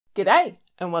G'day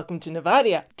and welcome to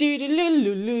Navadia.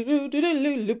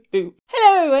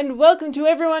 Hello and welcome to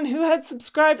everyone who has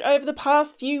subscribed over the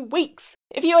past few weeks.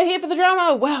 If you are here for the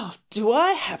drama, well, do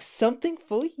I have something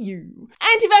for you.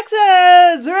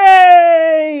 Anti-vaxxers!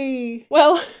 Hooray!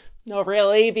 Well, not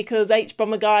really, because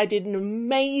H-Bomber Guy did an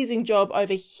amazing job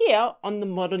over here on the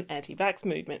modern anti-vax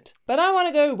movement. But I want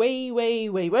to go way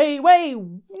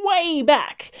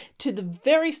back to the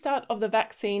very start of the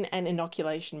vaccine and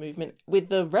inoculation movement with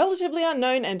the relatively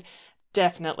unknown and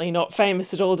definitely not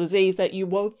famous at all disease that you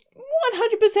will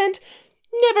 100%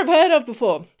 never have heard of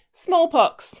before.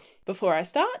 Smallpox. Before I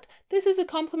start, this is a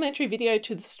complimentary video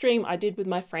to the stream I did with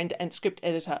my friend and script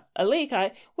editor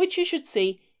Alikai, which you should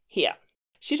see here.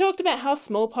 She talked about how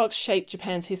smallpox shaped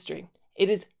Japan's history. It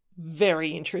is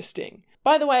very interesting.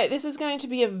 By the way, this is going to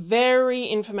be a very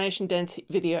information-dense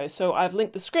video, so I've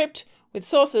linked the script with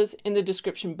sources in the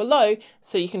description below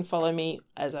so you can follow me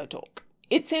as I talk.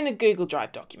 It's in a Google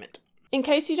Drive document. In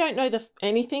case you don't know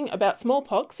anything about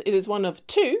smallpox, it is one of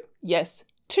two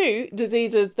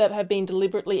diseases that have been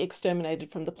deliberately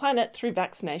exterminated from the planet through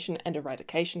vaccination and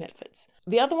eradication efforts.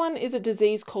 The other one is a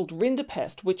disease called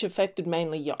rinderpest, which affected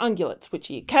mainly your ungulates, which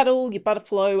are your cattle, your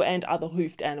buffalo, and other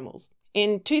hoofed animals.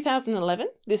 In 2011,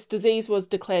 this disease was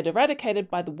declared eradicated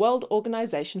by the World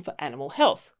Organization for Animal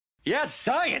Health. Yes,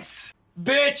 science,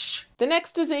 bitch! The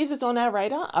next diseases on our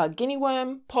radar are guinea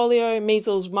worm, polio,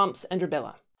 measles, mumps, and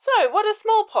rubella. So, what is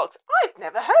smallpox? I've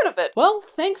never heard of it. Well,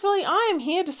 thankfully, I am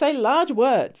here to say large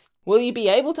words. Will you be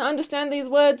able to understand these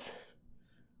words?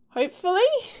 Hopefully?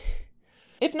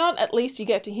 If not, at least you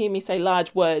get to hear me say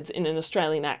large words in an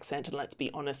Australian accent, and let's be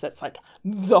honest, that's like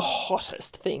the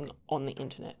hottest thing on the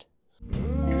internet.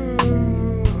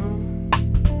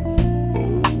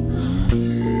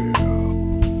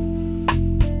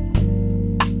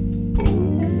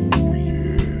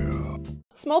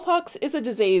 Smallpox is a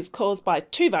disease caused by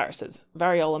two viruses,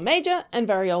 variola major and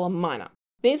variola minor.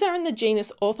 These are in the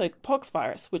genus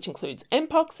orthopoxvirus, which includes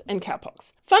mpox and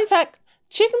cowpox. Fun fact,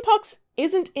 chickenpox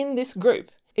isn't in this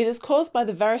group. It is caused by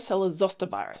the varicella zoster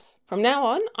virus. From now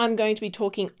on, I'm going to be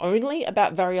talking only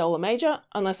about variola major,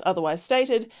 unless otherwise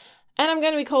stated, and I'm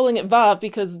going to be calling it VAV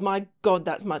because, my god,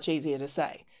 that's much easier to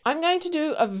say. I'm going to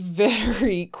do a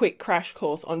very quick crash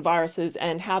course on viruses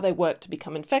and how they work to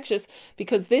become infectious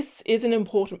because this is an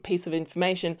important piece of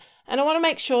information and I want to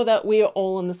make sure that we are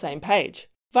all on the same page.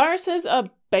 Viruses are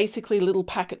basically little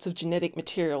packets of genetic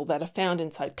material that are found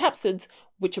inside capsids,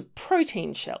 which are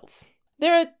protein shells.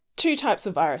 There are two types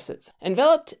of viruses,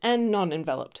 enveloped and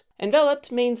non-enveloped.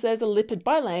 Enveloped means there's a lipid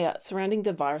bilayer surrounding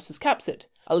the virus's capsid.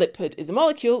 A lipid is a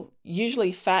molecule,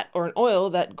 usually fat or an oil,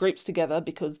 that groups together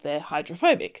because they're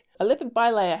hydrophobic. A lipid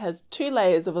bilayer has two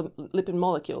layers of a lipid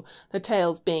molecule, the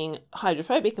tails being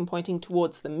hydrophobic and pointing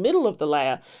towards the middle of the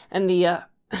layer, and the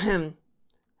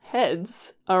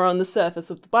heads are on the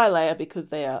surface of the bilayer because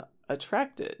they are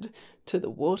attracted to the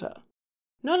water.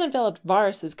 Non-enveloped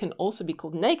viruses can also be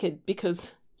called naked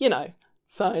because, you know,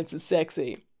 science is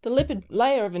sexy. The lipid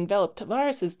layer of enveloped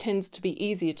viruses tends to be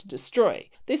easier to destroy.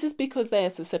 This is because they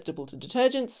are susceptible to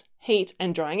detergents, heat,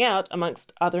 and drying out,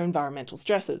 amongst other environmental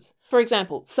stresses. For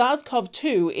example,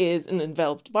 SARS-CoV-2 is an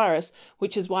enveloped virus,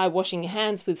 which is why washing your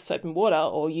hands with soap and water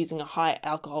or using a high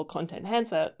alcohol content hand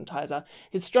sanitizer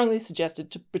is strongly suggested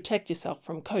to protect yourself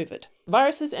from COVID.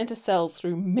 Viruses enter cells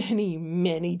through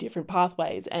many different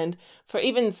pathways, and for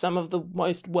even some of the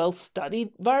most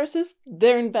well-studied viruses,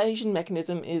 their invasion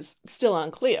mechanism is still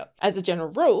unclear. As a general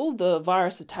rule, the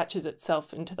virus attaches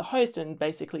itself into the host and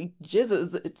basically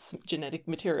jizzes its genetic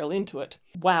material into it.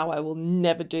 Wow, I will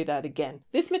never do that again.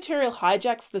 This material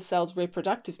hijacks the cell's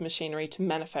reproductive machinery to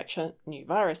manufacture new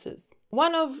viruses.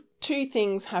 One of two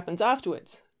things happens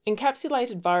afterwards.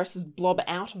 Encapsulated viruses blob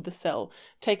out of the cell,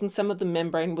 taking some of the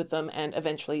membrane with them, and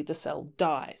eventually the cell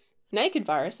dies. Naked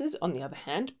viruses, on the other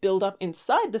hand, build up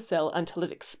inside the cell until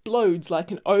it explodes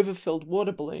like an overfilled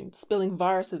water balloon, spilling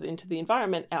viruses into the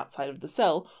environment outside of the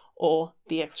cell, or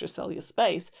the extracellular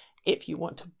space, if you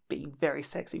want to be very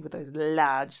sexy with those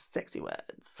large, sexy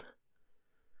words.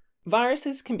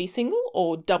 Viruses can be single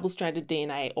or double-stranded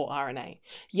DNA or RNA.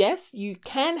 Yes, you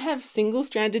can have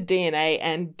single-stranded DNA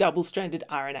and double-stranded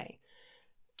RNA.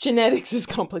 Genetics is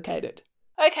complicated.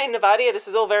 Okay, Navadia, this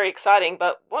is all very exciting,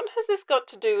 but what has this got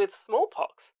to do with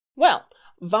smallpox? Well,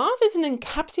 VAV is an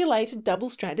encapsulated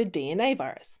double-stranded DNA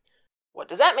virus. What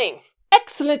does that mean?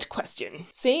 Excellent question.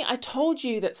 See, I told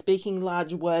you that speaking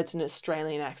large words in an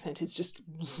Australian accent is just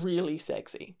really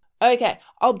sexy. Okay,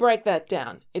 I'll break that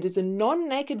down. It is a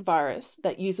non-naked virus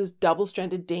that uses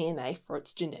double-stranded DNA for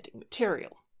its genetic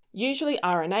material. Usually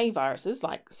RNA viruses,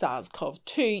 like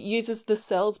SARS-CoV-2, uses the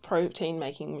cell's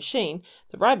protein-making machine,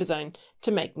 the ribosome,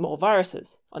 to make more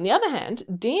viruses. On the other hand,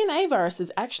 DNA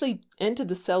viruses actually enter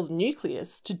the cell's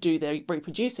nucleus to do their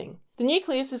reproducing. The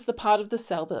nucleus is the part of the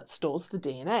cell that stores the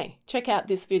DNA. Check out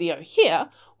this video here,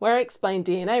 where I explain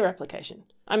DNA replication.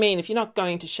 I mean, if you're not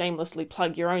going to shamelessly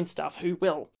plug your own stuff, who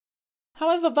will?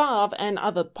 However, VARV and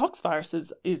other pox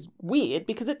viruses is weird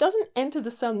because it doesn't enter the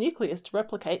cell nucleus to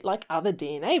replicate like other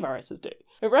DNA viruses do.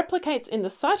 It replicates in the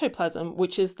cytoplasm,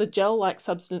 which is the gel-like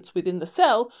substance within the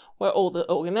cell where all the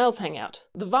organelles hang out.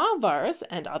 The VARV virus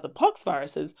and other pox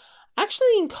viruses actually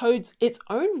encodes its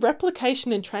own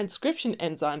replication and transcription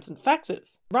enzymes and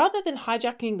factors. Rather than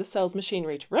hijacking the cell's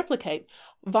machinery to replicate,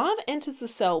 VARV enters the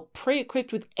cell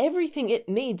pre-equipped with everything it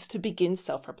needs to begin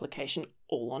self-replication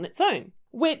all on its own.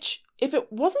 Which, if it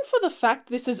wasn't for the fact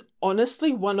this is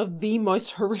honestly one of the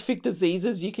most horrific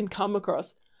diseases you can come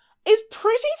across, is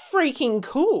pretty freaking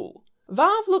cool.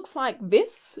 VARV looks like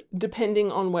this,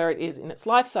 depending on where it is in its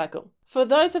life cycle. For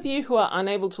those of you who are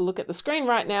unable to look at the screen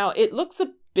right now, it looks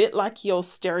a bit like your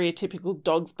stereotypical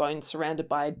dog's bone surrounded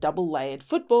by a double-layered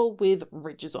football with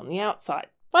ridges on the outside.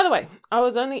 By the way, I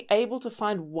was only able to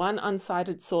find one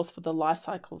uncited source for the life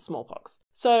cycle of smallpox.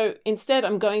 So instead,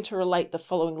 I'm going to relate the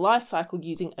following life cycle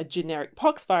using a generic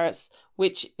pox virus,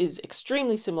 which is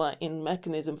extremely similar in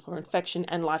mechanism for infection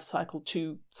and life cycle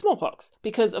to smallpox,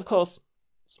 because of course,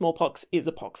 smallpox is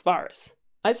a pox virus.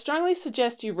 I strongly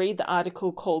suggest you read the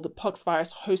article called Pox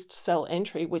Virus Host Cell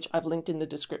Entry, which I've linked in the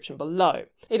description below.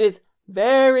 It is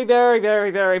very, very,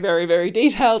 very, very, very, very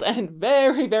detailed and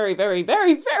very, very, very,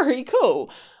 very, very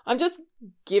cool. I'm just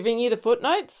giving you the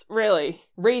footnotes. Really,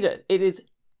 read it. It is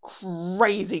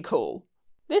crazy cool.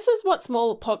 This is what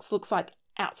smallpox looks like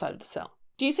outside of the cell.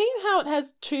 Do you see how it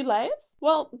has two layers?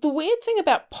 Well, the weird thing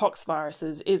about pox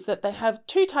viruses is that they have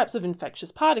two types of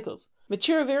infectious particles.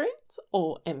 Mature variants,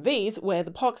 or MVs, where the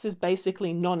pox is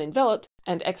basically non-enveloped,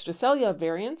 and extracellular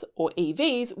variants, or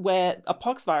EVs, where a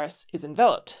pox virus is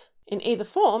enveloped. In either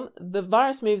form, the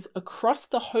virus moves across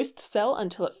the host cell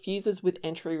until it fuses with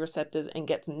entry receptors and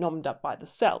gets nommed up by the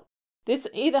cell. This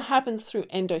either happens through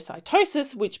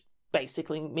endocytosis, which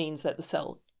basically means that the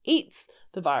cell eats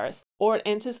the virus, or it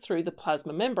enters through the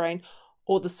plasma membrane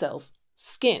or the cell's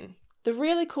skin. The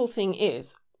really cool thing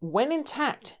is, when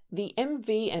intact, the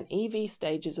MV and EV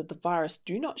stages of the virus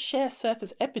do not share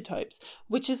surface epitopes,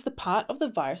 which is the part of the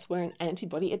virus where an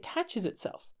antibody attaches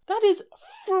itself. That is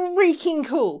freaking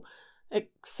cool,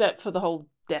 except for the whole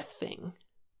death thing.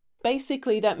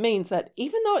 Basically, that means that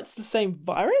even though it's the same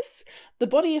virus, the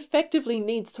body effectively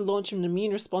needs to launch an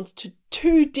immune response to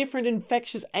two different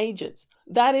infectious agents.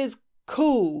 That is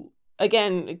cool.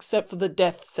 Again, except for the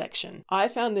death section. I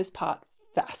found this part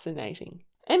fascinating.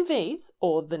 MVs,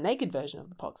 or the naked version of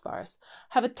the pox virus,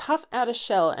 have a tough outer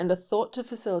shell and are thought to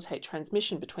facilitate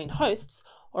transmission between hosts,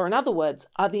 or in other words,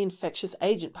 are the infectious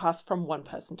agent passed from one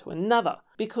person to another.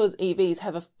 Because EVs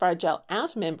have a fragile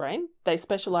outer membrane, they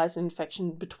specialize in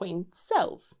infection between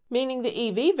cells, meaning the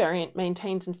EV variant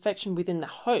maintains infection within the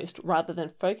host rather than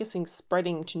focusing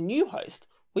spreading to new hosts,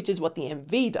 which is what the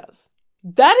MV does.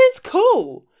 That is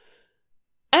cool!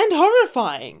 And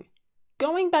horrifying!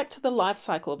 Going back to the life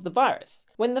cycle of the virus.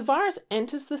 When the virus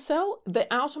enters the cell,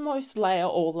 the outermost layer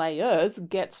or layers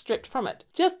get stripped from it.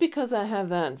 Just because I have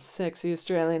that sexy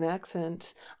Australian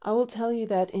accent, I will tell you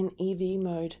that in EV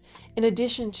mode, in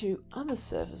addition to other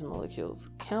surface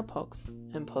molecules, cowpox,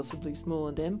 and possibly small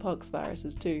and mpox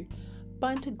viruses too,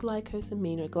 bind to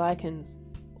glycosaminoglycans,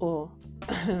 or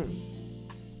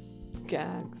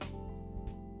gags.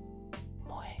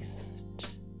 Moist.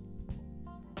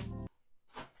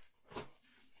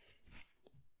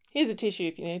 Here's a tissue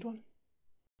if you need one.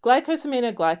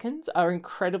 Glycosaminoglycans are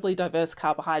incredibly diverse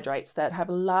carbohydrates that have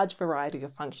a large variety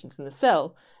of functions in the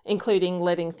cell, including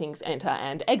letting things enter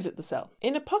and exit the cell.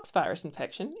 In a poxvirus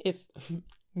infection, if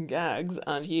gags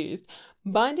aren't used,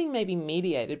 binding may be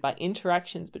mediated by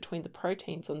interactions between the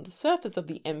proteins on the surface of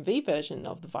the MV version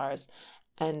of the virus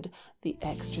and the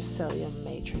extracellular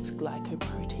matrix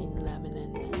glycoprotein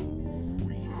laminin.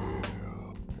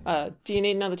 Do you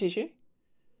need another tissue?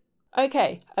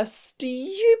 Okay, a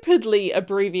stupidly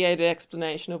abbreviated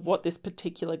explanation of what this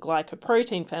particular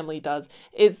glycoprotein family does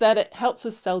is that it helps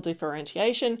with cell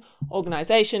differentiation,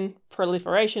 organization,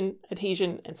 proliferation,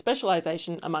 adhesion, and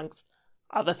specialization, amongst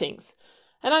other things.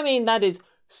 And I mean, that is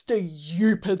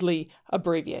stupidly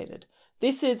abbreviated.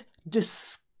 This is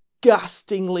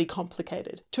disgustingly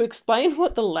complicated. To explain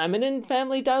what the laminin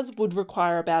family does would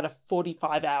require about a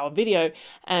 45-hour video,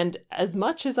 and as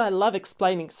much as I love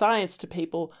explaining science to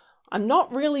people, I'm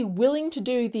not really willing to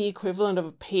do the equivalent of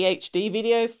a PhD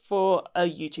video for a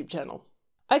YouTube channel.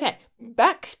 Okay,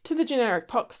 back to the generic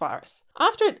pox virus.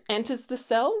 After it enters the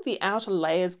cell, the outer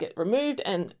layers get removed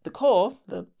and the core,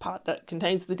 the part that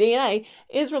contains the DNA,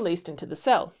 is released into the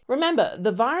cell. Remember,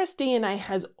 the virus DNA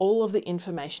has all of the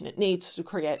information it needs to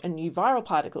create a new viral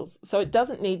particles, so it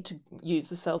doesn't need to use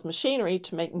the cell's machinery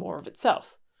to make more of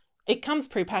itself. It comes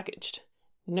prepackaged.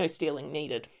 No stealing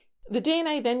needed. The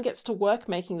DNA then gets to work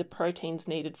making the proteins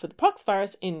needed for the pox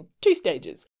virus in 2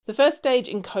 stages. The first stage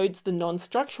encodes the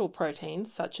non-structural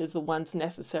proteins, such as the ones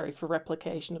necessary for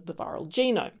replication of the viral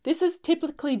genome. This is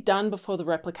typically done before the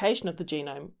replication of the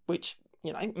genome, which,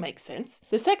 makes sense.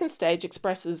 The second stage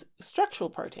expresses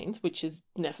structural proteins, which is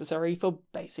necessary for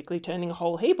basically turning a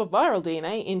whole heap of viral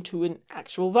DNA into an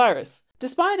actual virus.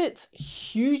 Despite its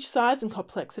huge size and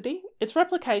complexity, its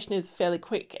replication is fairly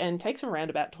quick and takes around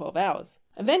about 12 hours.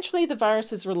 Eventually, the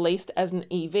virus is released as an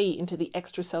EV into the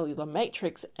extracellular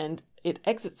matrix and it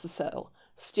exits the cell,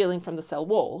 stealing from the cell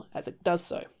wall as it does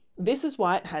so. This is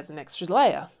why it has an extra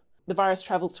layer. The virus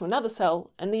travels to another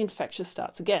cell and the infection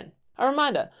starts again. A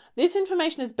reminder, this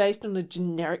information is based on a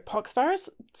generic pox virus,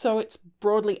 so it's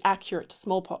broadly accurate to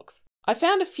smallpox. I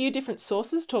found a few different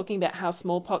sources talking about how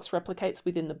smallpox replicates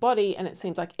within the body, and it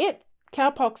seems like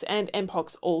cowpox and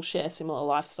mpox all share similar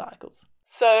life cycles.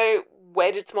 So,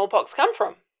 where did smallpox come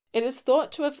from? It is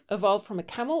thought to have evolved from a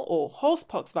camel or horse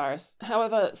pox virus.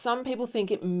 However, some people think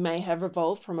it may have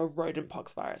evolved from a rodent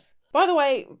pox virus. By the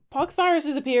way, pox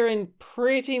viruses appear in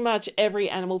pretty much every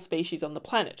animal species on the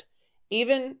planet,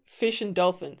 even fish and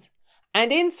dolphins,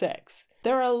 and insects.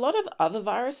 There are a lot of other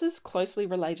viruses closely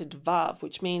related to VAV,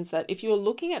 which means that if you are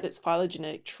looking at its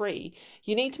phylogenetic tree,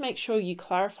 you need to make sure you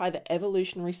clarify the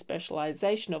evolutionary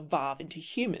specialization of VAV into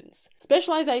humans.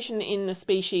 Specialization in a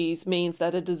species means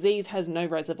that a disease has no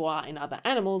reservoir in other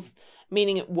animals,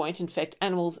 meaning it won't infect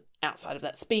animals outside of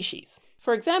that species.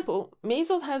 For example,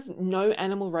 measles has no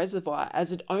animal reservoir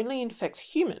as it only infects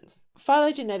humans.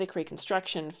 Phylogenetic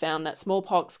reconstruction found that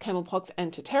smallpox, camelpox,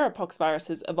 and tetanus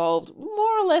viruses evolved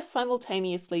more or less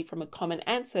simultaneously from a common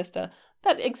ancestor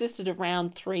that existed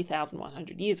around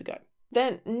 3,100 years ago.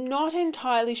 They're not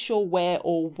entirely sure where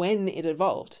or when it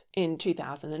evolved. In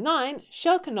 2009,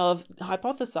 Shelkonov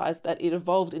hypothesized that it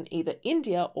evolved in either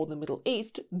India or the Middle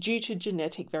East due to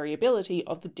genetic variability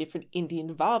of the different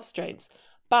Indian VAV strains.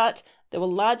 But there were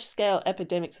large-scale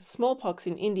epidemics of smallpox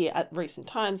in India at recent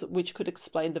times, which could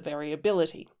explain the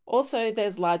variability. Also,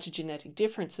 there's larger genetic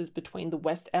differences between the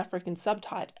West African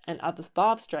subtype and other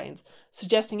VAV strains,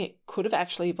 suggesting it could have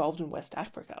actually evolved in West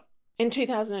Africa. In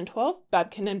 2012,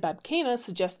 Babkin and Babkina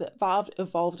suggest that VAV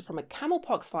evolved from a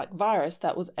camelpox-like virus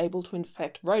that was able to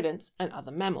infect rodents and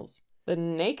other mammals. The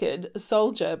naked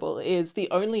sole gerbil is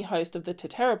the only host of the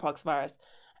tetanus virus,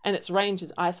 and its range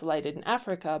is isolated in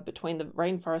Africa between the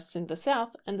rainforests in the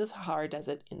south and the Sahara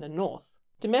Desert in the north.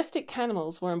 Domestic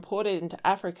camels were imported into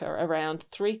Africa around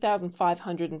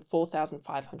 3,500 and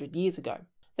 4,500 years ago.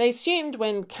 They assumed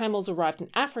when camels arrived in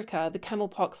Africa, the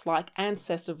camelpox-like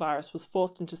ancestor virus was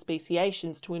forced into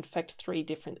speciations to infect 3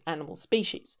 different animal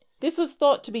species. This was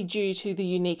thought to be due to the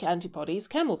unique antibodies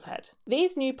camels had.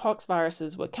 These new pox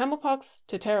viruses were camelpox,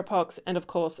 tetanus, and of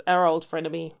course our old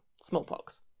frenemy,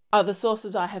 smallpox. Other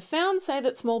sources I have found say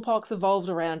that smallpox evolved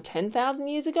around 10,000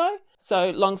 years ago.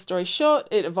 So long story short,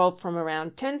 it evolved from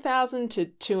around 10,000 to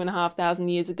 2,500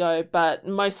 years ago, but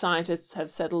most scientists have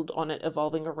settled on it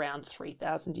evolving around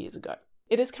 3,000 years ago.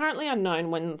 It is currently unknown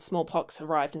when smallpox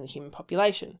arrived in the human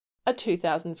population. A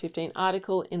 2015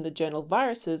 article in the journal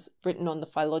Viruses, written on the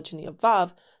phylogeny of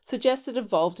VAV, suggests it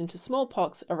evolved into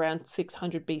smallpox around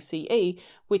 600 BCE,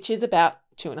 which is about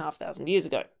 2,500 years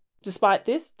ago. Despite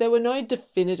this, there were no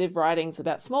definitive writings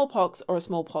about smallpox or a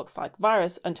smallpox-like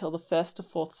virus until the 1st to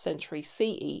 4th century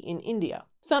CE in India.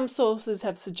 Some sources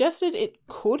have suggested it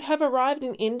could have arrived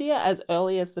in India as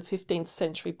early as the 15th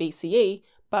century BCE,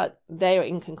 but they are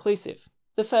inconclusive.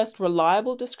 The first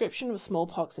reliable description of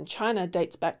smallpox in China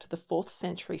dates back to the 4th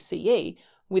century CE,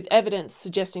 with evidence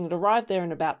suggesting it arrived there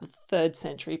in about the 3rd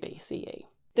century BCE.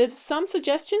 There's some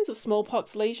suggestions of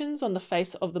smallpox lesions on the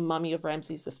face of the mummy of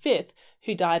Ramses V,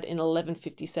 who died in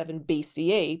 1157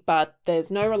 BCE, but there's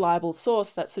no reliable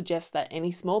source that suggests that any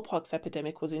smallpox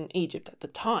epidemic was in Egypt at the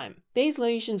time. These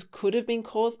lesions could have been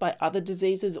caused by other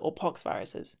diseases or pox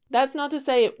viruses. That's not to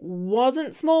say it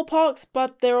wasn't smallpox,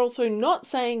 but they're also not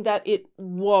saying that it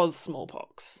was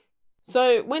smallpox.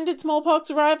 So when did smallpox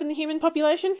arrive in the human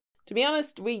population? To be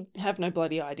honest, we have no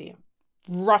bloody idea.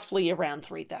 Roughly around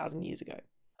 3,000 years ago.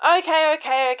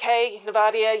 Okay,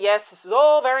 Navadia, yes, this is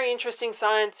all very interesting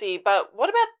sciencey, but what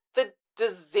about the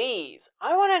disease?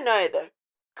 I want to know the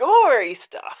gory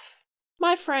stuff.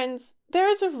 My friends, there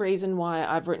is a reason why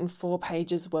I've written 4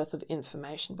 pages worth of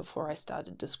information before I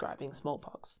started describing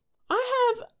smallpox.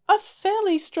 I have a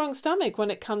fairly strong stomach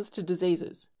when it comes to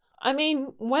diseases. I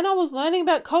mean, when I was learning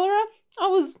about cholera, I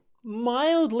was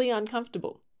mildly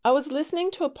uncomfortable. I was listening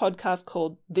to a podcast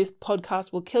called This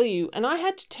Podcast Will Kill You, and I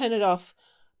had to turn it off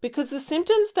because the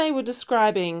symptoms they were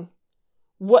describing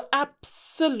were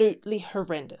absolutely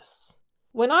horrendous.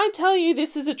 When I tell you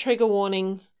this is a trigger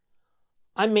warning,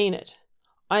 I mean it.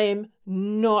 I am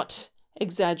not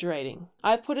exaggerating.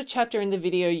 I've put a chapter in the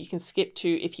video you can skip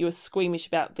to if you are squeamish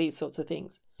about these sorts of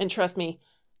things. And trust me,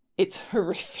 it's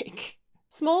horrific.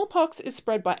 Smallpox is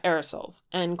spread by aerosols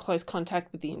and close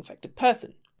contact with the infected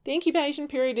person. The incubation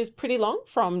period is pretty long,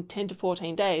 from 10 to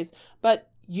 14 days, but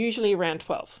usually around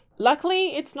 12.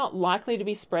 Luckily, it's not likely to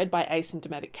be spread by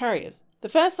asymptomatic carriers. The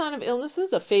first sign of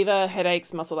illnesses are fever,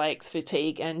 headaches, muscle aches,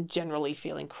 fatigue, and generally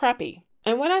feeling crappy.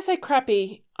 And when I say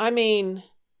crappy, I mean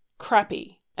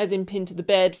crappy, as in pinned to the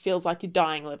bed, feels like you're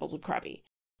dying levels of crappy.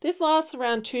 This lasts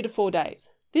around 2 to 4 days.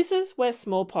 This is where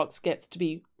smallpox gets to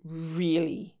be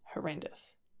really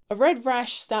horrendous. A red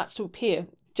rash starts to appear,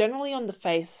 generally on the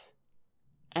face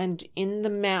and in the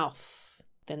mouth.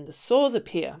 Then the sores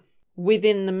appear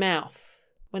within the mouth.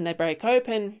 When they break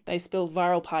open, they spill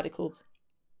viral particles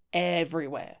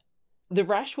everywhere. The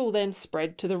rash will then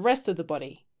spread to the rest of the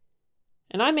body.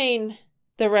 And I mean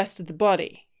the rest of the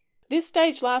body. This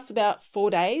stage lasts about 4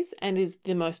 days and is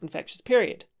the most infectious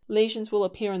period. Lesions will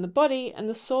appear in the body and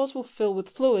the sores will fill with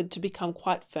fluid to become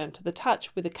quite firm to the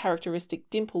touch, with a characteristic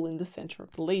dimple in the centre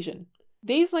of the lesion.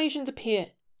 These lesions appear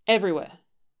everywhere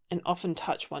and often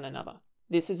touch one another.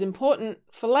 This is important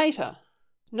for later.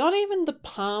 Not even the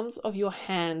palms of your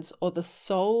hands or the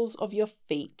soles of your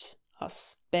feet are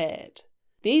spared.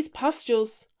 These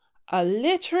pustules are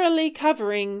literally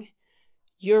covering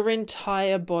your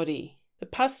entire body. The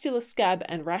pustular scab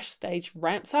and rash stage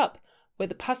ramps up, where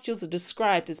the pustules are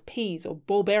described as peas or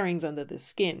ball bearings under the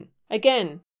skin.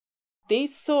 Again,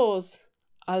 these sores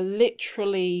are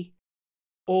literally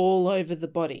all over the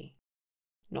body.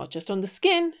 Not just on the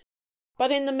skin,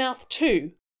 but in the mouth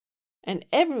too. And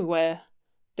everywhere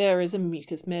there is a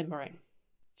mucous membrane.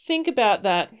 Think about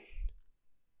that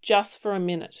just for a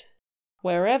minute.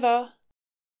 Wherever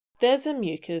there's a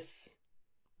mucous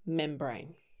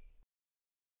membrane.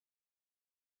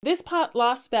 This part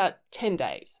lasts about 10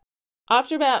 days.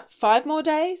 After about 5 more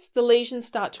days, the lesions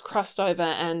start to crust over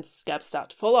and scabs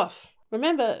start to fall off.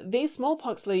 Remember, these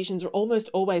smallpox lesions are almost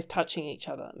always touching each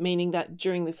other, meaning that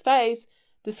during this phase,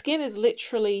 the skin is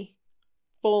literally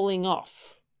falling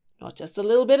off. Not just a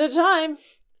little bit at a time.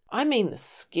 I mean the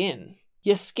skin.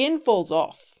 Your skin falls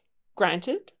off.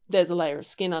 Granted, there's a layer of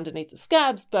skin underneath the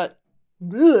scabs, but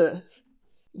bleh.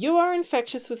 You are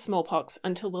infectious with smallpox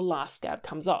until the last scab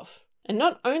comes off. And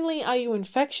not only are you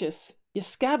infectious, your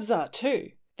scabs are too.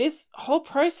 This whole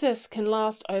process can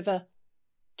last over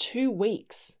 2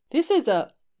 weeks. This is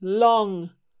a long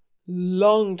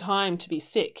time to be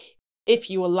sick,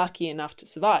 if you were lucky enough to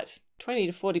survive. 20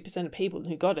 to 40% of people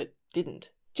who got it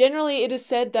didn't. Generally, it is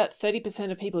said that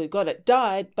 30% of people who got it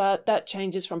died, but that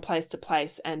changes from place to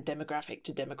place and demographic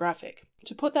to demographic.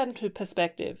 To put that into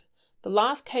perspective, the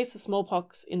last case of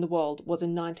smallpox in the world was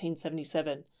in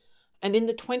 1977. And in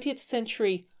the 20th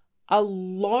century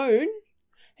alone,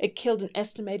 it killed an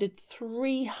estimated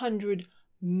 300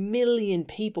 million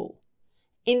people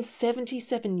in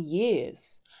 77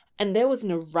 years. And there was an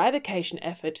eradication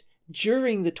effort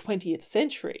during the 20th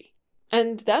century.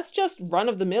 And that's just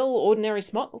run-of-the-mill ordinary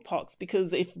smallpox,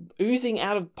 because if oozing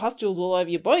out of pustules all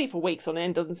over your body for weeks on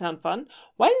end doesn't sound fun,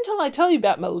 wait until I tell you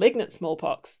about malignant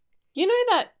smallpox. You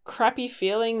know that crappy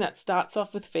feeling that starts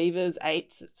off with fevers,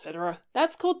 aches, etc.?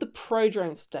 That's called the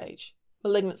prodrome stage.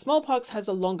 Malignant smallpox has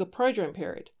a longer prodrome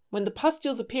period. When the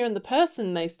pustules appear in the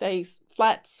person, they stay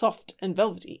flat, soft, and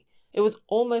velvety. It was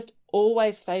almost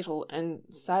always fatal, and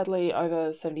sadly, over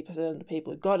 70% of the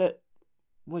people who got it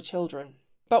were children.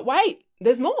 But wait,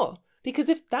 there's more! Because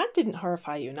if that didn't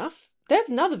horrify you enough, there's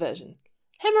another version.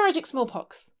 Hemorrhagic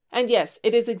smallpox. And yes,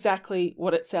 it is exactly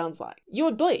what it sounds like. You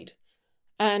would bleed.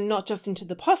 And not just into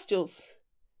the pustules,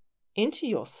 into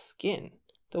your skin.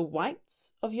 The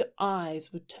whites of your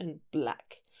eyes would turn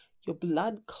black. Your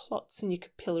blood clots in your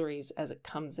capillaries as it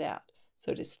comes out,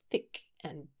 so it is thick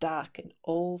and dark and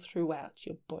all throughout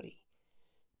your body.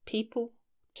 People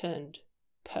turned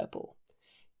purple.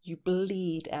 You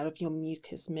bleed out of your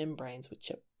mucous membranes, which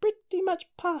are pretty much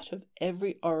part of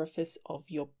every orifice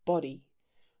of your body.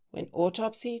 When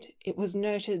autopsied, it was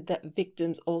noted that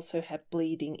victims also had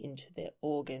bleeding into their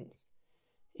organs.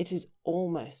 It is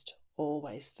almost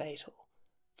always fatal,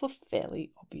 for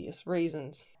fairly obvious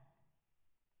reasons.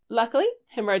 Luckily,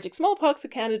 hemorrhagic smallpox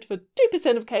accounted for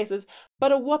 2% of cases,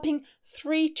 but a whopping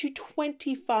 3 to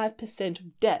 25%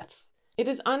 of deaths. It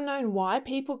is unknown why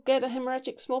people get a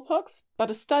hemorrhagic smallpox, but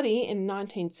a study in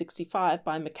 1965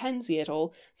 by Mackenzie et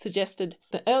al. Suggested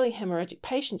that early hemorrhagic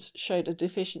patients showed a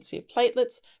deficiency of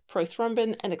platelets,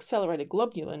 prothrombin and accelerated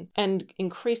globulin, and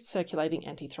increased circulating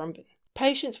antithrombin.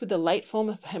 Patients with the late form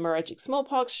of hemorrhagic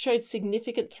smallpox showed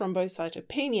significant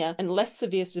thrombocytopenia and less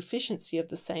severe deficiency of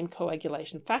the same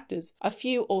coagulation factors. A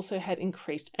few also had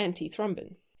increased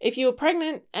antithrombin. If you were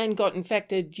pregnant and got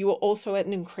infected, you were also at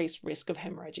an increased risk of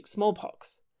hemorrhagic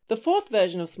smallpox. The fourth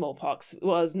version of smallpox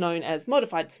was known as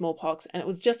modified smallpox, and it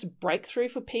was just a breakthrough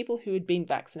for people who had been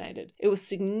vaccinated. It was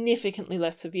significantly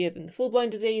less severe than the full-blown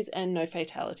disease, and no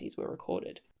fatalities were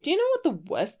recorded. Do you know what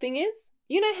the worst thing is?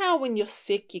 You know how when you're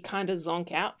sick, you kind of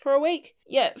zonk out for a week?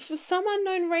 Yeah, for some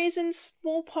unknown reason,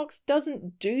 smallpox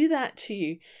doesn't do that to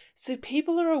you. So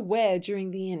people are aware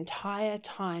during the entire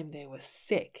time they were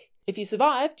sick. If you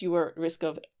survived, you were at risk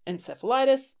of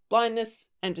encephalitis, blindness,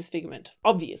 and disfigurement.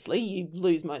 Obviously, you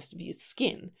lose most of your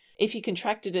skin. If you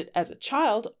contracted it as a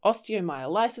child,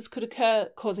 osteomyelitis could occur,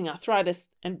 causing arthritis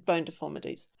and bone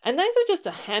deformities. And those were just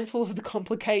a handful of the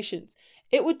complications.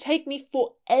 It would take me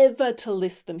forever to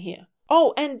list them here.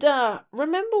 Oh, and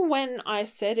remember when I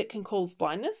said it can cause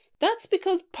blindness? That's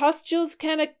because pustules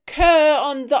can occur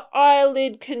on the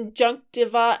eyelid,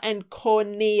 conjunctiva, and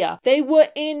cornea. They were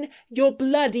in your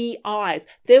bloody eyes.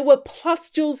 There were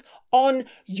pustules on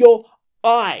your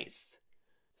eyes.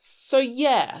 So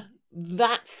yeah,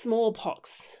 that's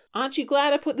smallpox. Aren't you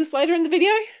glad I put this later in the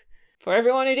video? For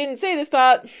everyone who didn't see this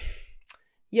part,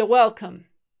 you're welcome.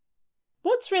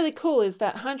 What's really cool is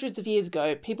that hundreds of years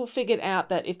ago, people figured out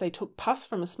that if they took pus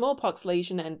from a smallpox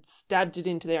lesion and stabbed it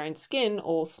into their own skin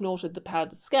or snorted the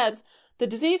powdered scabs, the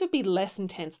disease would be less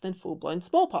intense than full-blown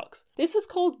smallpox. This was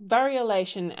called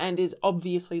variolation and is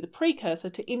obviously the precursor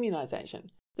to immunization.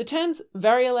 The terms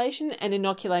variolation and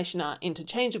inoculation are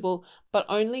interchangeable, but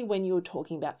only when you're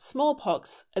talking about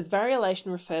smallpox, as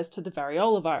variolation refers to the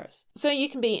variola virus. So you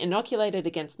can be inoculated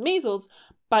against measles,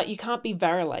 but you can't be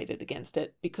variolated against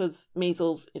it because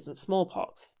measles isn't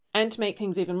smallpox. And to make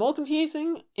things even more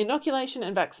confusing, inoculation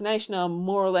and vaccination are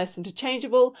more or less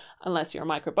interchangeable, unless you're a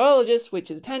microbiologist, which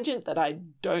is a tangent that I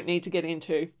don't need to get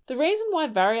into. The reason why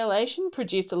variolation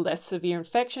produced a less severe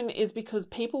infection is because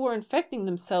people were infecting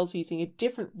themselves using a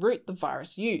different route the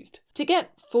virus used. To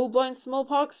get full-blown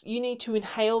smallpox, you need to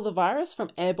inhale the virus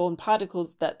from airborne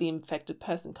particles that the infected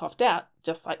person coughed out,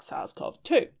 just like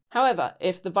SARS-CoV-2. However,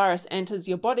 if the virus enters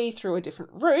your body through a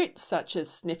different route, such as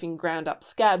sniffing ground-up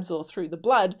scabs or through the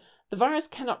blood, the virus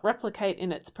cannot replicate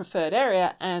in its preferred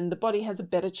area and the body has a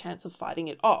better chance of fighting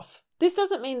it off. This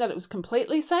doesn't mean that it was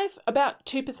completely safe. About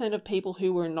 2% of people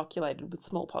who were inoculated with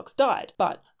smallpox died,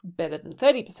 but better than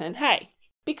 30%, hey.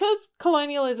 Because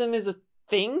colonialism is a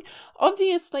thing,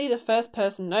 obviously the first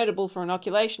person notable for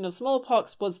inoculation of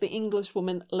smallpox was the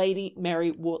Englishwoman Lady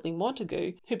Mary Wortley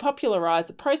Montagu, who popularised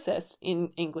the process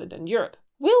in England and Europe.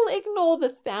 We'll ignore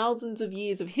the thousands of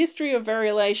years of history of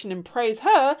variolation and praise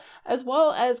her, as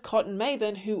well as Cotton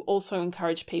Mather, who also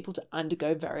encouraged people to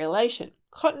undergo variolation.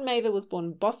 Cotton Mather was born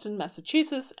in Boston,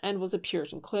 Massachusetts, and was a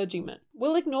Puritan clergyman.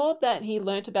 We'll ignore that he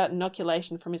learnt about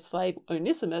inoculation from his slave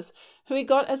Onesimus, who he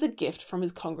got as a gift from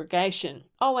his congregation.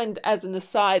 Oh, and as an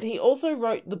aside, he also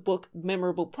wrote the book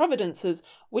Memorable Providences,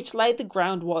 which laid the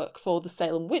groundwork for the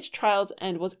Salem witch trials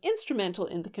and was instrumental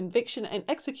in the conviction and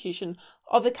execution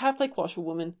of the Catholic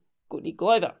washerwoman Goody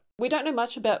Glover. We don't know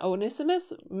much about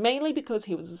Onesimus, mainly because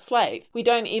he was a slave. We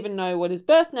don't even know what his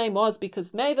birth name was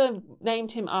because Mather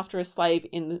named him after a slave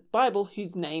in the Bible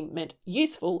whose name meant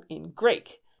useful in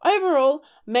Greek. Overall,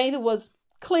 Mather was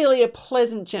clearly a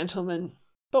pleasant gentleman.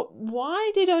 But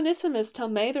why did Onesimus tell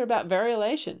Mather about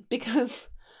variolation? Because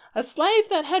a slave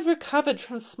that had recovered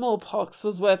from smallpox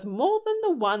was worth more than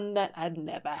the one that had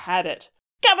never had it.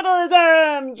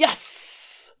 Capitalism! Yes!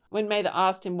 When Mather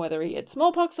asked him whether he had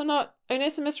smallpox or not,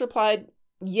 Onesimus replied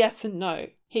yes and no.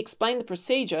 He explained the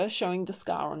procedure, showing the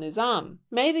scar on his arm.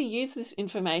 Mather used this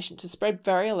information to spread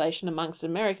variolation amongst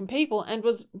American people and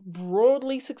was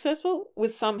broadly successful,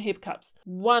 with some hiccups,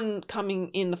 one coming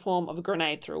in the form of a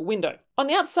grenade through a window. On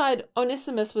the upside,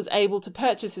 Onesimus was able to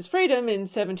purchase his freedom in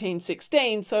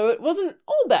 1716, so it wasn't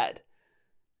all bad.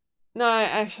 No,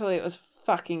 actually it was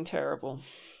fucking terrible.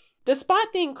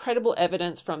 Despite the incredible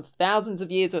evidence from thousands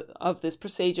of years of this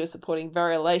procedure supporting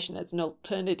variolation as an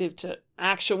alternative to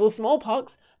actual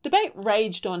smallpox, debate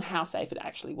raged on how safe it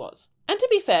actually was. And to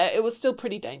be fair, it was still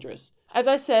pretty dangerous. As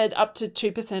I said, up to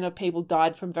 2% of people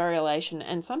died from variolation,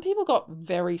 and some people got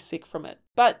very sick from it.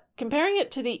 But comparing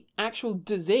it to the actual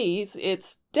disease,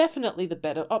 it's definitely the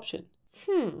better option.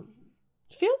 Feels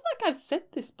like I've said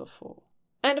this before.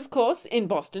 And of course, in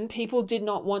Boston, people did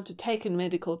not want to take a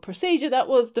medical procedure that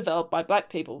was developed by black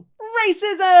people.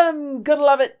 Racism! Gotta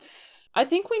love it! I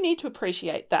think we need to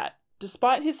appreciate that.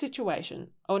 Despite his situation,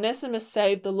 Onesimus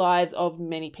saved the lives of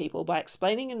many people by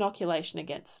explaining inoculation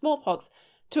against smallpox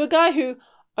to a guy who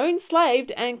owned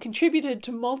slaves and contributed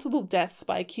to multiple deaths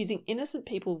by accusing innocent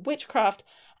people of witchcraft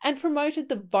and promoted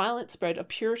the violent spread of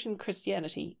Puritan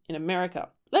Christianity in America.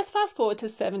 Let's fast forward to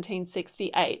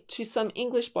 1768 to some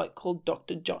English bloke called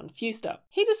Dr. John Fuster.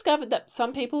 He discovered that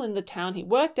some people in the town he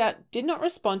worked at did not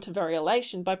respond to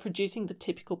variolation by producing the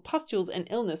typical pustules and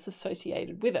illness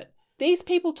associated with it. These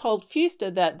people told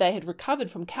Fuster that they had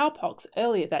recovered from cowpox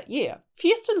earlier that year.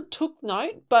 Fuster took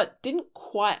note, but didn't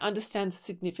quite understand the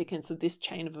significance of this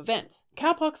chain of events.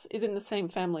 Cowpox is in the same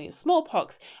family as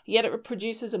smallpox, yet it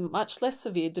produces a much less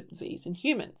severe disease in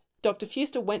humans. Dr.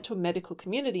 Fuster went to a medical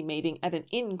community meeting at an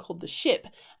inn called the Ship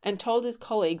and told his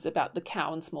colleagues about the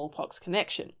cow and smallpox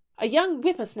connection. A young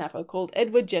whippersnapper called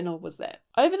Edward Jenner was there.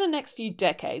 Over the next few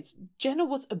decades, Jenner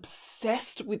was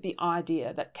obsessed with the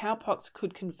idea that cowpox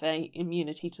could convey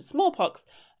immunity to smallpox,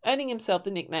 earning himself the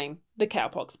nickname the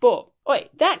cowpox boar.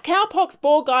 Wait, that cowpox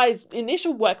boar guy's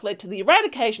initial work led to the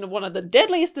eradication of one of the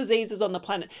deadliest diseases on the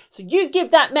planet, so you give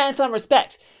that man some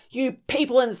respect. You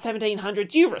people in the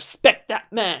 1700s, you respect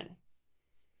that man.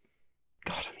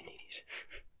 God, I'm an idiot.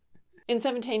 In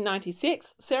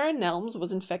 1796, Sarah Nelms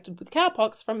was infected with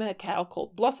cowpox from her cow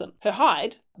called Blossom. Her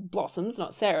hide, Blossom's,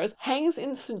 not Sarah's, hangs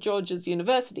in St George's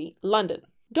University, London.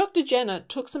 Dr. Jenner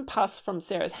took some pus from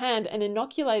Sarah's hand and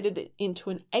inoculated it into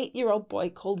an 8-year-old boy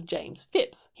called James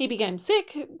Phipps. He became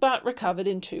sick, but recovered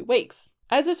in 2 weeks.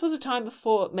 As this was a time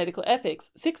before medical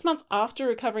ethics, 6 months after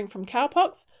recovering from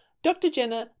cowpox, Dr.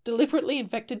 Jenner deliberately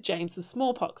infected James with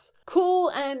smallpox. Cool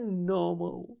and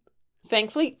normal.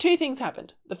 Thankfully, 2 things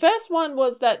happened. The first one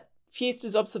was that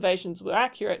Fuster's observations were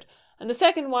accurate, and the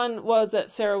second one was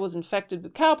that Sarah was infected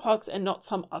with cowpox and not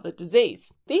some other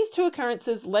disease. These 2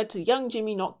 occurrences led to young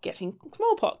Jimmy not getting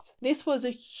smallpox. This was a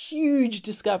huge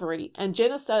discovery, and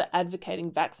Jenner started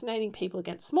advocating vaccinating people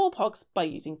against smallpox by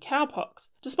using cowpox.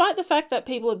 Despite the fact that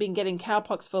people had been getting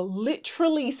cowpox for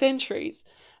literally centuries,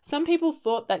 some people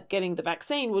thought that getting the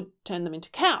vaccine would turn them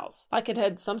into cows, like it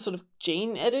had some sort of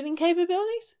gene editing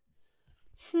capabilities.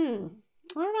 Where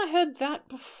have I heard that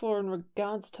before in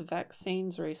regards to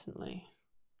vaccines recently?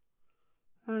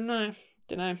 I don't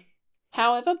know.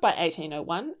 However, by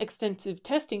 1801, extensive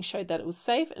testing showed that it was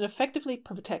safe and effectively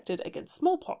protected against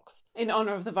smallpox. In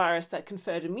honour of the virus that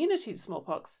conferred immunity to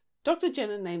smallpox, Dr.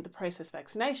 Jenner named the process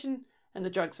vaccination and the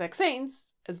drugs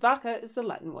vaccines, as vaca is the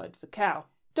Latin word for cow.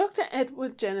 Dr.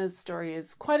 Edward Jenner's story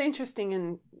is quite interesting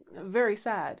and very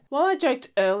sad. While I joked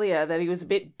earlier that he was a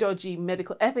bit dodgy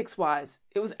medical ethics-wise,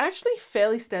 it was actually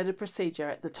fairly standard procedure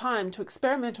at the time to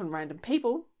experiment on random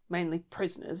people, mainly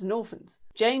prisoners and orphans.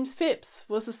 James Phipps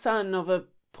was the son of a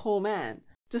poor man.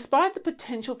 Despite the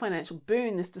potential financial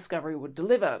boon this discovery would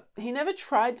deliver, he never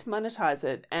tried to monetize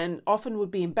it and often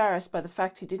would be embarrassed by the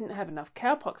fact he didn't have enough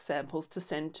cowpox samples to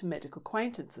send to medical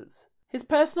acquaintances. His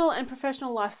personal and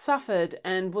professional life suffered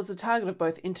and was the target of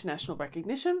both international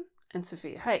recognition and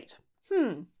severe hate. Where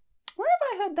have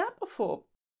I heard that before?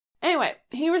 Anyway,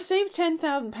 he received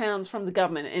 £10,000 from the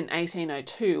government in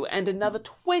 1802 and another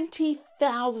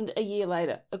 £20,000 a year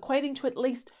later, equating to at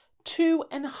least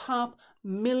 £2.5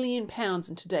 million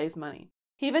in today's money.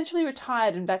 He eventually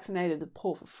retired and vaccinated the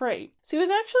poor for free. So he was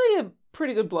actually a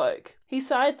pretty good bloke. He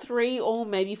sired 3 or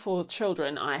maybe 4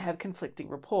 children. I have conflicting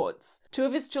reports. 2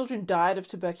 of his children died of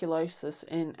tuberculosis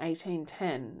in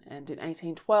 1810, and in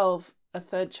 1812 a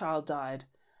 3rd child died,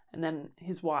 and then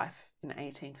his wife in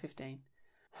 1815.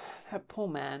 That poor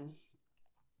man.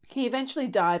 He eventually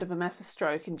died of a massive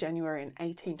stroke in January in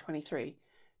 1823,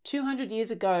 200 years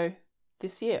ago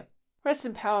this year. Rest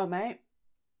in power, mate.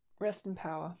 Rest in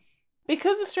power.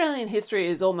 Because Australian history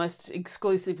is almost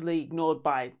exclusively ignored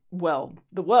by, well,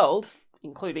 the world,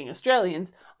 including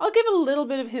Australians, I'll give a little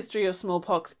bit of history of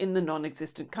smallpox in the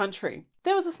non-existent country.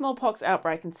 There was a smallpox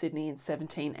outbreak in Sydney in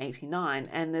 1789,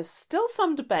 and there's still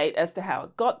some debate as to how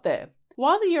it got there.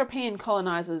 While the European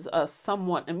colonisers are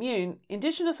somewhat immune,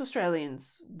 Indigenous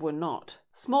Australians were not.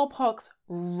 Smallpox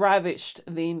ravished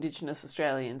the Indigenous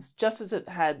Australians, just as it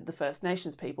had the First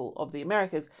Nations people of the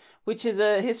Americas, which is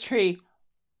a history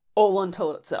all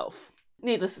unto itself.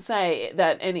 Needless to say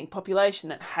that any population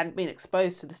that hadn't been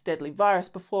exposed to this deadly virus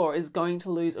before is going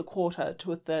to lose a quarter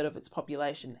to a third of its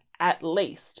population, at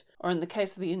least, or in the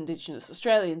case of the Indigenous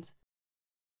Australians,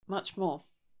 much more.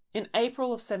 In April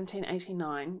of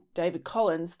 1789, David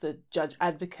Collins, the judge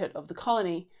advocate of the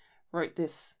colony, wrote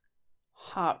this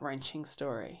heart-wrenching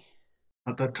story.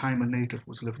 At that time, a native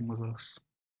was living with us,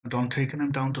 and on taking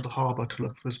him down to the harbour to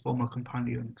look for his former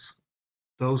companions,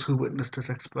 those who witnessed his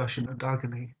expression and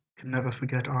agony can never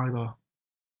forget either.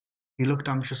 He looked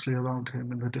anxiously around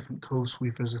him in the different coves we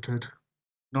visited.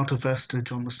 Not a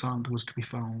vestige on the sand was to be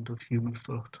found of human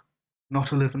foot.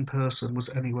 Not a living person was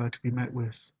anywhere to be met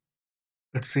with.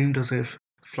 It seemed as if,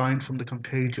 flying from the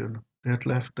contagion, they had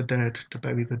left the dead to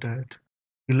bury the dead.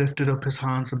 He lifted up his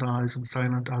hands and eyes in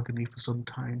silent agony for some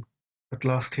time. At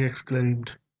last he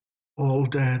exclaimed, all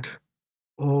dead,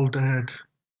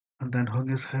 and then hung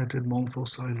his head in mournful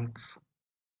silence.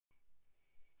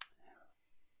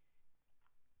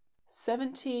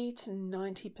 70 to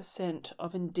 90%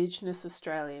 of Indigenous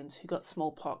Australians who got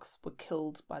smallpox were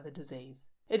killed by the disease.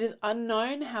 It is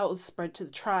unknown how it was spread to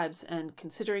the tribes, and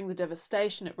considering the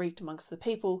devastation it wreaked amongst the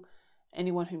people,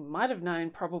 anyone who might have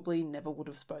known probably never would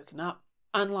have spoken up.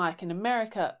 Unlike in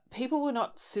America, people were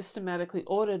not systematically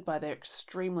ordered by their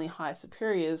extremely high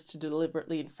superiors to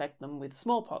deliberately infect them with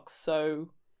smallpox, so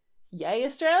yay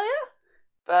Australia?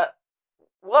 But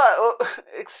what?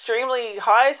 Extremely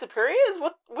high superiors?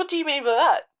 What do you mean by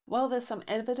that? Well, there's some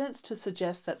evidence to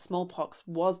suggest that smallpox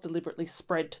was deliberately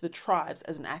spread to the tribes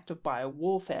as an act of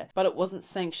biowarfare, but it wasn't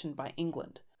sanctioned by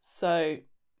England. So,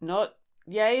 not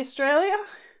yay Australia?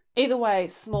 Either way,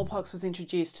 smallpox was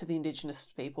introduced to the Indigenous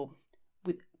people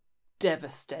with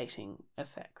devastating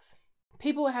effects.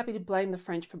 People were happy to blame the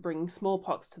French for bringing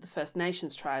smallpox to the First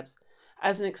Nations tribes.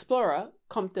 As an explorer,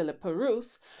 Comte de la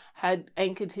Pérouse had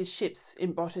anchored his ships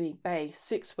in Botany Bay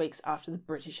 6 weeks after the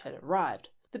British had arrived.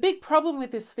 The big problem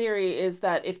with this theory is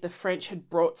that if the French had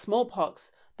brought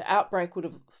smallpox, the outbreak would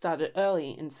have started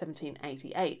early in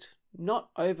 1788, not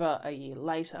over a year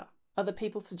later. Other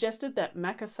people suggested that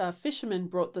Macassar fishermen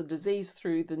brought the disease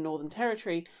through the Northern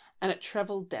Territory and it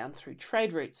travelled down through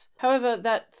trade routes. However,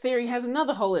 that theory has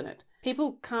another hole in it.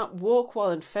 People can't walk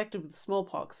while infected with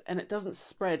smallpox, and it doesn't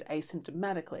spread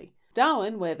asymptomatically.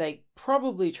 Darwin, where they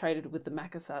probably traded with the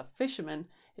Macassar fishermen,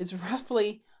 is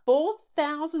roughly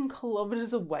 4,000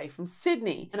 kilometres away from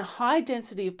Sydney, and a high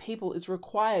density of people is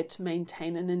required to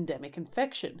maintain an endemic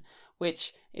infection,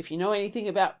 which, if you know anything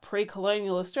about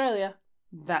pre-colonial Australia,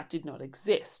 that did not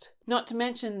exist. Not to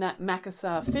mention that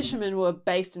Macassar fishermen were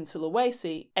based in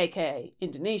Sulawesi, aka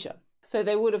Indonesia, so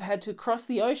they would have had to cross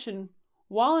the ocean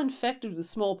while infected with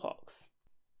smallpox.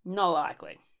 Not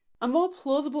likely. A more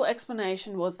plausible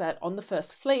explanation was that on the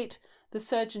First Fleet, the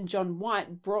surgeon John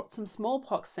White brought some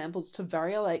smallpox samples to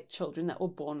variolate children that were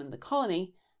born in the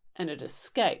colony, and it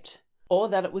escaped, or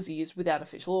that it was used without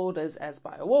official orders as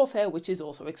biowarfare, which is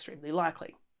also extremely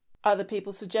likely. Other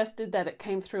people suggested that it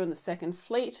came through in the Second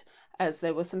Fleet, as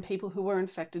there were some people who were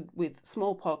infected with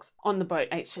smallpox on the boat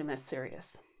HMS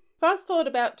Sirius. Fast forward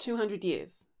about 200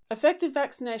 years. Effective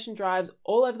vaccination drives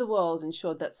all over the world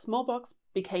ensured that smallpox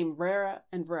became rarer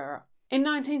and rarer. In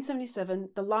 1977,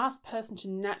 the last person to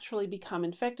naturally become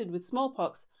infected with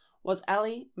smallpox was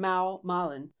Ali Mao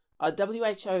Marlin, a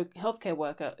WHO healthcare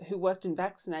worker who worked in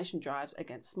vaccination drives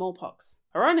against smallpox.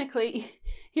 Ironically,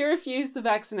 he refused the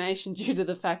vaccination due to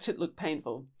the fact it looked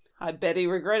painful. I bet he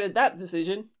regretted that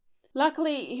decision.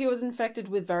 Luckily, he was infected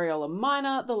with variola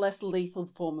minor, the less lethal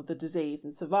form of the disease,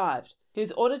 and survived. He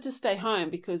was ordered to stay home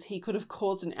because he could have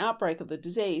caused an outbreak of the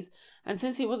disease, and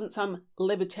since he wasn't some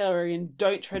libertarian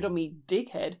don't tread on me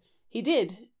dickhead, he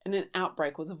did, and an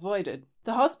outbreak was avoided.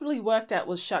 The hospital he worked at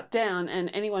was shut down, and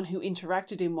anyone who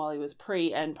interacted him while he was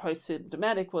pre- and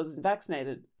post-symptomatic was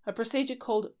vaccinated, a procedure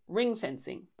called ring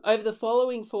fencing. Over the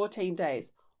following 14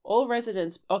 days, all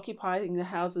residents occupying the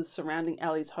houses surrounding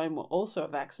Ali's home were also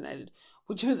vaccinated,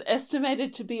 which was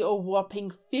estimated to be a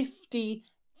whopping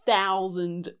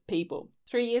 50,000 people.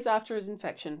 3 years after his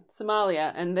infection,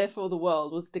 Somalia, and therefore the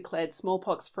world, was declared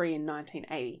smallpox-free in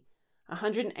 1980.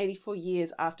 184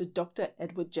 years after Dr.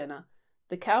 Edward Jenner,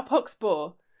 the cowpox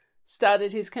Boer,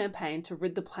 started his campaign to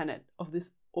rid the planet of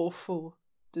this awful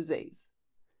disease.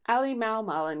 Ali Mao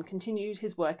Marlin continued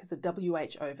his work as a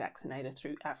WHO vaccinator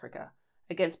through Africa,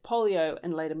 against polio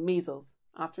and later measles,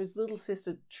 after his little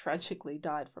sister tragically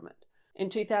died from it. In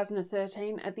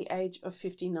 2013, at the age of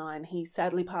 59, he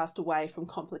sadly passed away from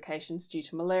complications due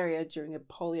to malaria during a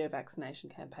polio vaccination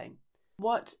campaign.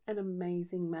 What an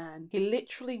amazing man. He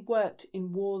literally worked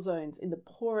in war zones in the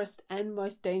poorest and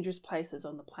most dangerous places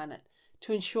on the planet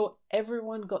to ensure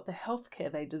everyone got the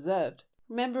healthcare they deserved.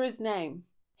 Remember his name.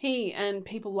 He and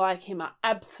people like him are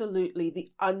absolutely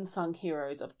the unsung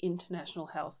heroes of international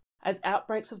health, as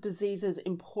outbreaks of diseases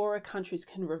in poorer countries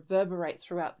can reverberate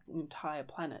throughout the entire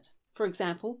planet. For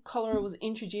example, cholera was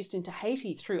introduced into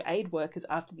Haiti through aid workers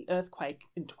after the earthquake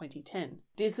in 2010.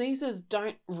 Diseases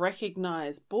don't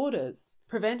recognise borders.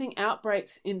 Preventing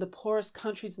outbreaks in the poorest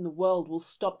countries in the world will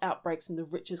stop outbreaks in the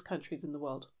richest countries in the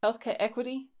world. Healthcare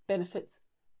equity benefits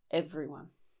everyone.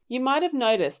 You might have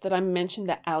noticed that I mentioned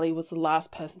that Ali was the last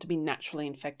person to be naturally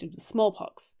infected with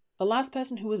smallpox. The last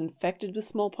person who was infected with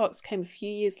smallpox came a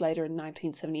few years later in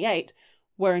 1978,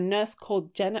 where a nurse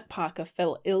called Janet Parker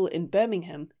fell ill in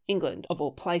Birmingham, England, of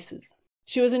all places.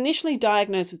 She was initially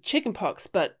diagnosed with chickenpox,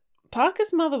 but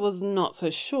Parker's mother was not so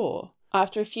sure.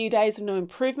 After a few days of no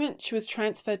improvement, she was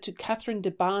transferred to Catherine de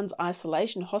Barnes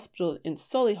Isolation Hospital in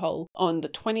Solihull on the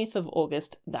 20th of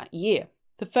August that year.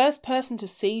 The first person to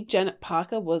see Janet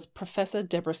Parker was Professor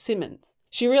Deborah Simmons.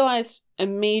 She realised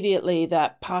immediately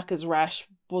that Parker's rash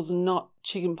was not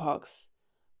chickenpox,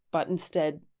 but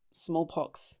instead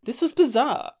smallpox. This was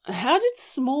bizarre. How did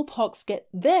smallpox get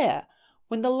there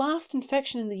when the last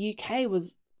infection in the UK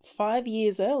was 5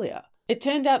 years earlier? It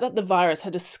turned out that the virus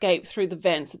had escaped through the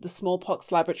vents at the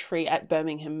smallpox laboratory at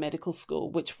Birmingham Medical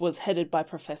School, which was headed by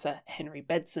Professor Henry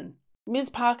Bedson. Ms.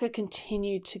 Parker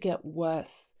continued to get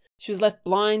worse. She was left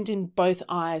blind in both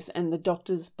eyes, and the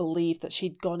doctors believed that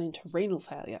she'd gone into renal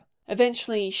failure.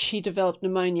 Eventually, she developed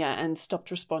pneumonia and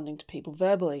stopped responding to people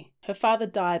verbally. Her father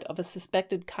died of a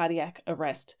suspected cardiac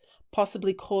arrest,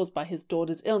 possibly caused by his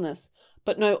daughter's illness,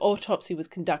 but no autopsy was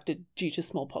conducted due to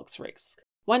smallpox risks.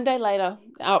 1 day later,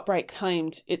 the outbreak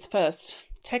claimed its first,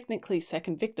 technically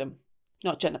second victim.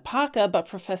 Not Janet Parker, but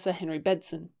Professor Henry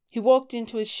Bedson. He walked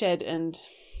into his shed and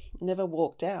never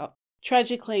walked out.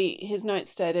 Tragically, his note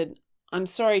stated, "I'm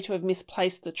sorry to have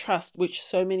misplaced the trust which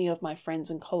so many of my friends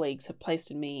and colleagues have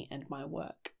placed in me and my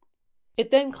work."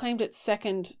 It then claimed its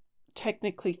second,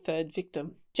 technically third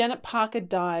victim. Janet Parker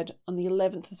died on the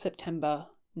 11th of September,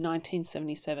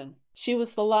 1977. She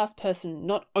was the last person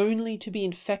not only to be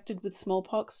infected with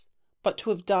smallpox, but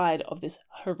to have died of this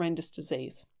horrendous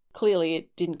disease. Clearly,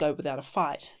 it didn't go without a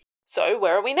fight. So,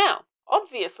 where are we now?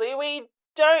 Obviously, we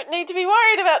don't need to be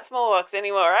worried about smallpox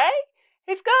anymore, eh?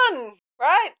 It's gone,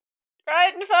 right?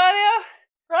 Right, Nafadia?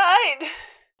 Right?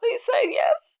 Please say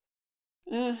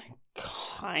yes.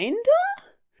 Kinda?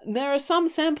 There are some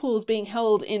samples being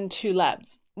held in 2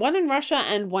 labs, one in Russia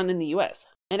and one in the US.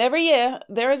 And every year,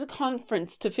 there is a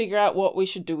conference to figure out what we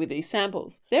should do with these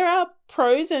samples. There are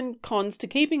pros and cons to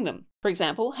keeping them. For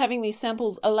example, having these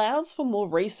samples allows for more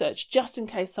research just in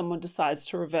case someone decides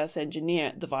to reverse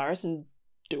engineer the virus and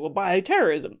do a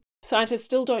bioterrorism. Scientists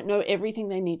still don't know everything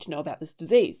they need to know about this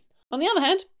disease. On the other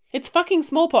hand, it's fucking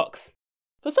smallpox.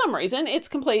 For some reason, its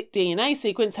complete DNA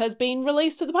sequence has been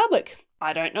released to the public.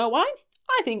 I don't know why.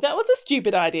 I think that was a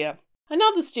stupid idea.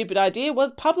 Another stupid idea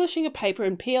was publishing a paper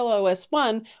in PLOS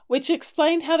One which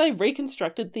explained how they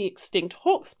reconstructed the extinct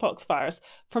hawkspox virus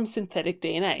from synthetic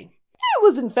DNA. It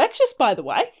was infectious, by the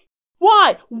way.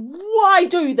 Why? Why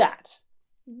do that?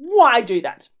 Why do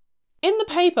that? In the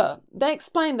paper, they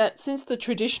explained that since the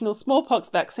traditional smallpox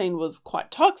vaccine was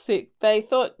quite toxic, they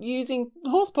thought using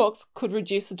horsepox could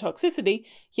reduce the toxicity,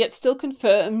 yet still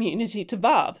confer immunity to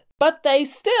VARV. But they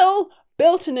still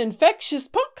built an infectious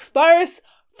pox virus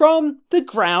from the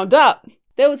ground up.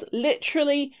 There was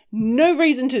literally no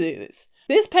reason to do this.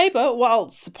 This paper, while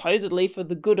supposedly for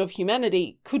the good of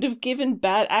humanity, could have given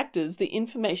bad actors the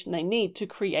information they need to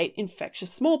create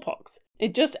infectious smallpox.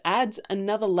 It just adds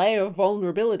another layer of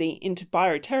vulnerability into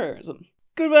bioterrorism.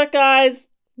 Good work, guys!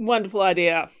 Wonderful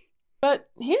idea. But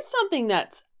here's something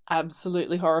that's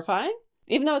absolutely horrifying.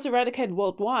 Even though it's eradicated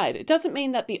worldwide, it doesn't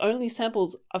mean that the only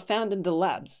samples are found in the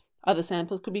labs. Other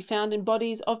samples could be found in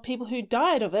bodies of people who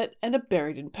died of it and are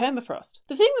buried in permafrost.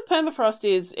 The thing with permafrost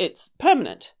is it's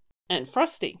permanent and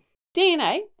frosty.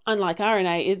 DNA, unlike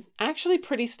RNA, is actually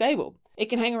pretty stable. It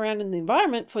can hang around in the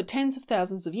environment for tens of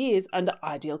thousands of years under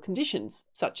ideal conditions,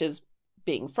 such as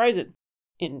being frozen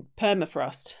in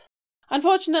permafrost.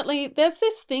 Unfortunately, there's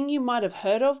this thing you might have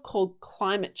heard of called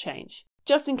climate change.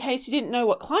 Just in case you didn't know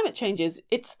what climate change is,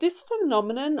 it's this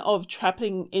phenomenon of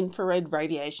trapping infrared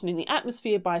radiation in the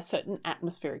atmosphere by certain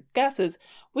atmospheric gases,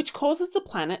 which causes the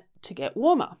planet to get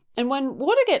warmer. And when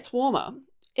water gets warmer,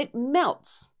 it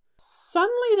melts.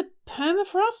 Suddenly the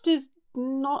permafrost is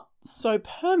not so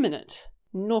permanent,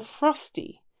 nor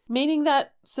frosty, meaning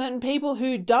that certain people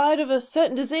who died of a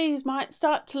certain disease might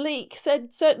start to leak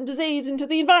said certain disease into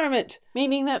the environment,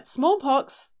 meaning that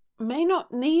smallpox may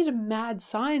not need a mad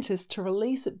scientist to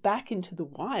release it back into the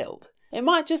wild. It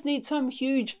might just need some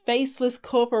huge faceless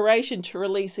corporation to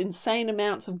release insane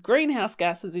amounts of greenhouse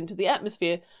gases into the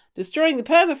atmosphere, destroying the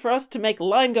permafrost to make a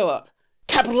line go up.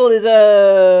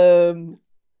 Capitalism!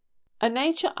 A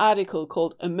Nature article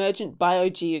called Emergent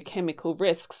Biogeochemical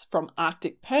Risks from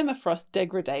Arctic Permafrost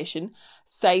Degradation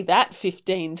say that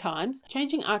 15 times.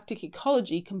 Changing Arctic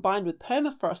ecology combined with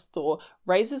permafrost thaw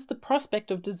raises the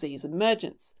prospect of disease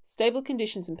emergence. Stable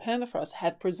conditions in permafrost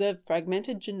have preserved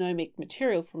fragmented genomic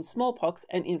material from smallpox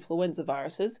and influenza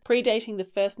viruses, predating the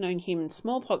first known human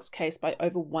smallpox case by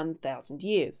over 1,000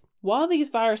 years. While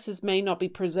these viruses may not be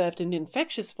preserved in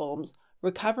infectious forms,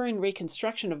 recovery and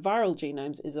reconstruction of viral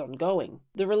genomes is ongoing.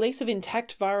 The release of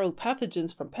intact viral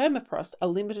pathogens from permafrost are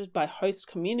limited by host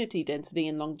community density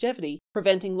and longevity,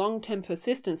 preventing long-term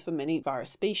persistence for many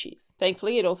virus species.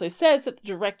 Thankfully, it also says that the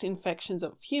direct infections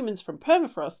of humans from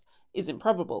permafrost is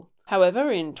improbable.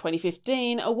 However, in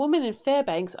 2015, a woman in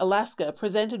Fairbanks, Alaska,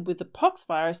 presented with the pox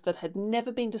virus that had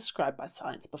never been described by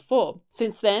science before.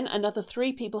 Since then, another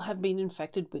 3 people have been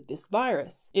infected with this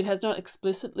virus. It has not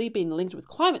explicitly been linked with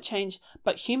climate change,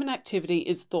 but human activity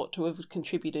is thought to have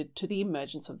contributed to the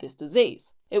emergence of this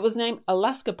disease. It was named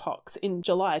Alaska pox in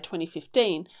July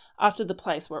 2015, after the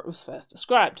place where it was first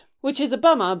described. Which is a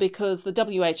bummer because the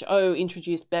WHO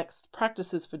introduced best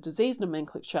practices for disease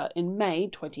nomenclature in May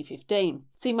 2015.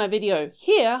 See my video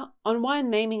here on why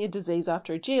naming a disease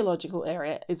after a geological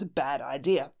area is a bad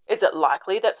idea. Is it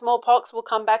likely that smallpox will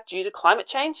come back due to climate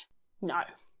change? No.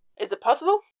 Is it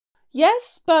possible?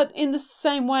 Yes, but in the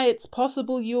same way it's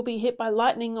possible you'll be hit by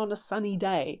lightning on a sunny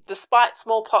day. Despite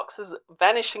smallpox's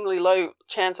vanishingly low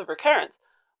chance of recurrence,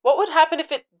 what would happen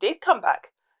if it did come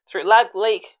back? Through lab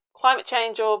leak, climate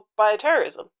change, or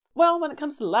bioterrorism? Well, when it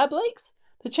comes to lab leaks,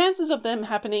 the chances of them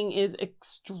happening is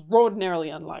extraordinarily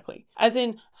unlikely. As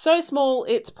in, so small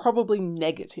it's probably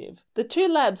negative. The 2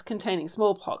 labs containing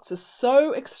smallpox are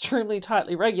so extremely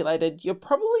tightly regulated, you're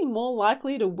probably more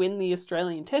likely to win the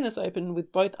Australian Tennis Open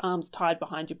with both arms tied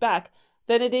behind your back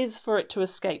than it is for it to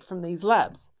escape from these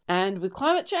labs. And with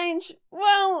climate change,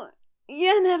 well,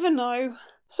 you never know.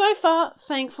 So far,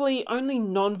 thankfully, only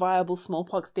non-viable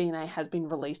smallpox DNA has been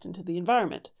released into the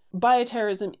environment.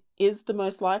 Bioterrorism is the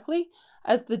most likely,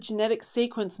 as the genetic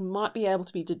sequence might be able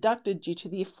to be deducted due to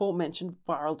the aforementioned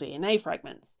viral DNA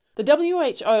fragments. The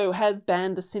WHO has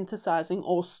banned the synthesizing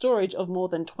or storage of more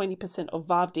than 20% of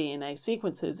VAV DNA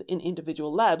sequences in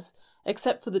individual labs,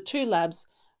 except for the 2 labs,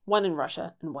 one in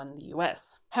Russia and one in the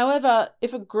US. However,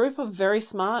 if a group of very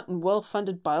smart and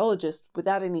well-funded biologists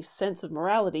without any sense of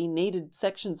morality needed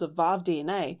sections of VAV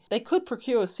DNA, they could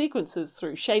procure sequences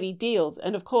through shady deals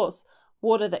and, of course,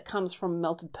 water that comes from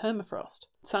melted permafrost.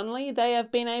 Suddenly, they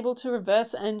have been able to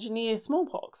reverse engineer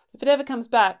smallpox. If it ever comes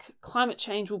back, climate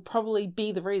change will probably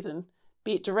be the reason,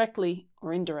 be it directly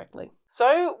or indirectly.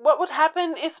 So, what would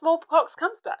happen if smallpox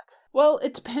comes back? Well,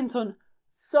 it depends on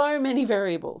so many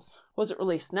variables. Was it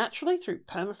released naturally through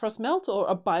permafrost melt or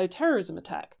a bioterrorism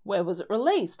attack? Where was it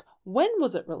released? When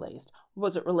was it released?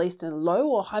 Was it released in a low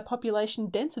or high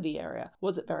population density area?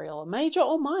 Was it variole major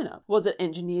or minor? Was it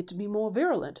engineered to be more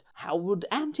virulent? How would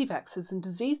anti-vaxxers and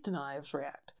disease deniers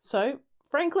react? So,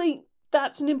 frankly,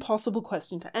 that's an impossible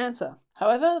question to answer.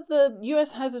 However, the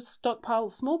US has a stockpile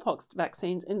of smallpox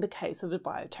vaccines in the case of a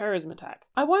bioterrorism attack.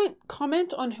 I won't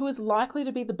comment on who is likely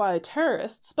to be the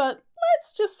bioterrorists, but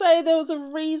let's just say there was a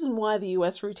reason why the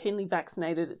US routinely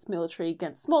vaccinated its military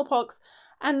against smallpox,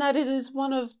 and that it is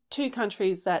one of 2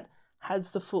 countries that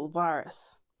has the full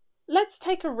virus. Let's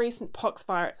take a recent pox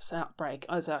virus outbreak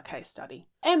as our case study.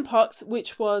 Mpox,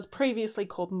 which was previously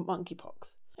called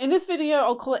monkeypox. In this video,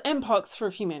 I'll call it Mpox for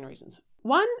a few main reasons.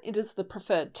 1, it is the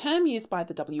preferred term used by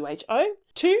the WHO.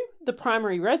 2, the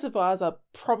primary reservoirs are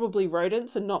probably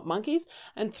rodents and not monkeys.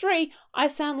 And 3, I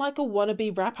sound like a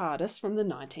wannabe rap artist from the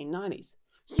 1990s.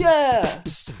 Yeah!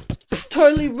 It's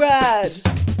totally rad!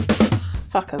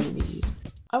 Fuck, I'm an idiot.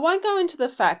 I won't go into the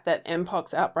fact that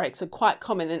Mpox outbreaks are quite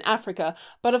common in Africa,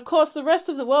 but of course the rest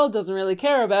of the world doesn't really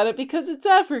care about it because it's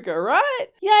Africa, right?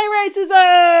 Yay,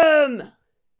 racism!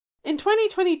 In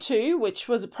 2022, which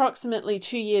was approximately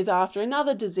 2 years after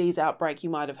another disease outbreak you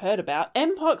might have heard about,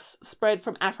 Mpox spread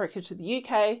from Africa to the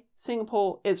UK,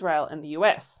 Singapore, Israel, and the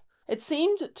US. It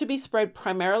seemed to be spread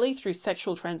primarily through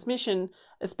sexual transmission,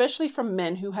 especially from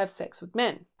men who have sex with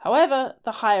men. However,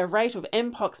 the higher rate of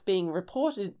Mpox being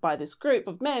reported by this group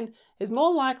of men is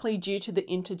more likely due to the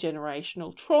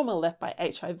intergenerational trauma left by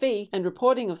HIV, and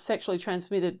reporting of sexually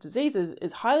transmitted diseases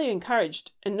is highly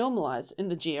encouraged and normalised in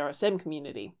the GRSM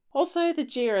community. Also, the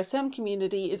GRSM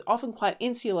community is often quite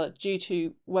insular due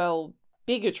to, well,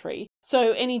 bigotry,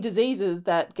 so any diseases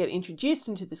that get introduced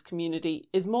into this community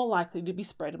is more likely to be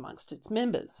spread amongst its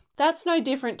members. That's no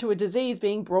different to a disease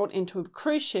being brought into a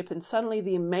cruise ship and suddenly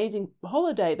the amazing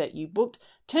holiday that you booked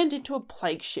turned into a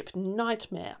plague ship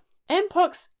nightmare.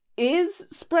 Mpox is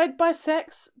spread by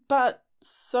sex, but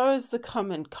so is the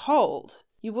common cold.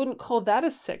 You wouldn't call that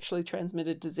a sexually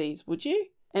transmitted disease, would you?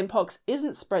 Mpox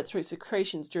isn't spread through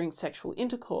secretions during sexual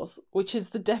intercourse, which is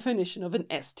the definition of an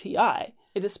STI.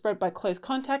 It is spread by close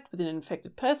contact with an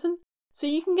infected person, so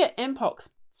you can get Mpox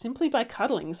simply by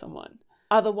cuddling someone.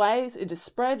 Other ways it is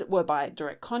spread were by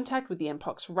direct contact with the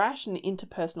Mpox rash and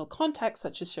interpersonal contact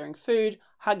such as sharing food,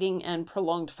 hugging, and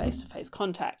prolonged face-to-face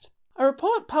contact. A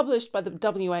report published by the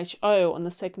WHO on the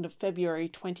 2nd of February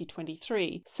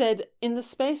 2023 said in the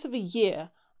space of a year,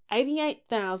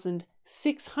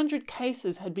 88,600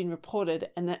 cases had been reported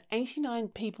and that 89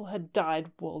 people had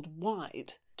died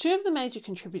worldwide. Two of the major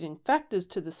contributing factors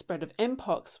to the spread of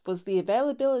Mpox was the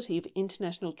availability of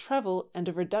international travel and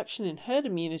a reduction in herd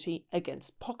immunity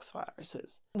against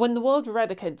poxviruses. When the world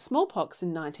eradicated smallpox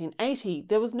in 1980,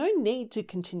 there was no need to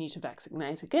continue to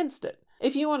vaccinate against it.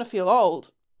 If you want to feel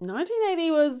old,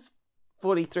 1980 was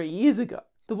 43 years ago.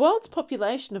 The world's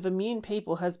population of immune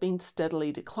people has been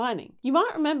steadily declining. You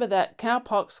might remember that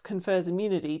cowpox confers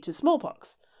immunity to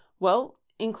smallpox. Well,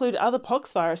 include other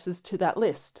poxviruses to that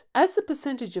list. As the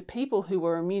percentage of people who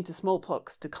were immune to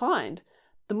smallpox declined,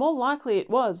 the more likely it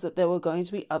was that there were going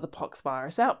to be other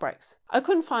poxvirus outbreaks. I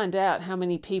couldn't find out how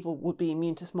many people would be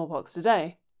immune to smallpox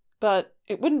today, but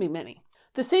it wouldn't be many.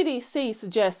 The CDC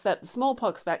suggests that the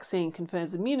smallpox vaccine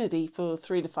confers immunity for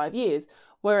 3 to 5 years,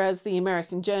 whereas the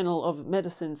American Journal of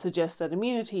Medicine suggests that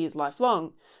immunity is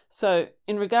lifelong. So,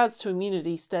 in regards to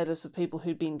immunity status of people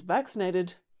who'd been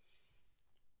vaccinated,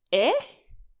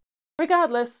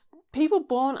 Regardless, people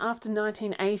born after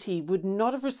 1980 would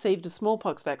not have received a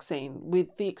smallpox vaccine,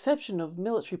 with the exception of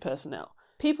military personnel.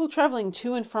 People travelling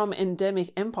to and from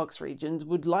endemic Mpox regions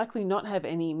would likely not have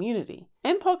any immunity.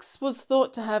 Mpox was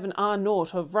thought to have an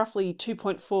R0 of roughly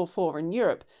 2.44 in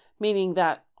Europe, meaning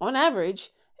that, on average,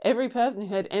 every person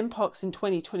who had Mpox in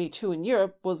 2022 in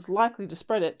Europe was likely to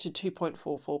spread it to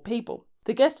 2.44 people.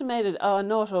 The guesstimated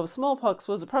R0 of smallpox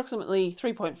was approximately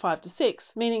 3.5 to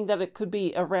 6, meaning that it could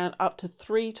be around up to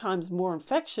 3 times more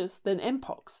infectious than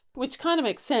Mpox, which kind of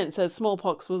makes sense as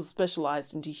smallpox was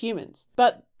specialised into humans.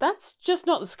 But that's just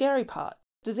not the scary part.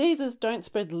 Diseases don't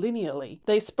spread linearly,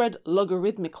 they spread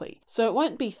logarithmically, so it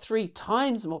won't be 3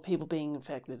 times more people being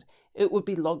infected, it would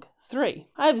be log 3.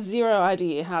 I have zero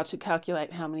idea how to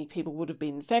calculate how many people would have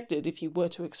been infected if you were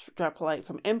to extrapolate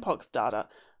from Mpox data,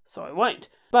 so I won't.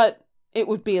 But it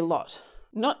would be a lot,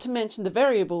 not to mention the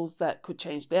variables that could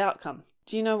change the outcome.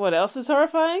 Do you know what else is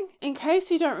horrifying? In case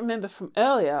you don't remember from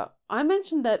earlier, I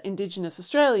mentioned that Indigenous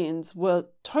Australians were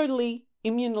totally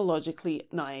immunologically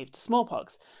naive to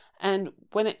smallpox, and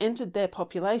when it entered their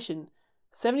population,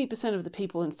 70% of the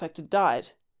people infected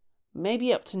died,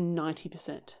 maybe up to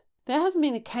 90%. There hasn't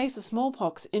been a case of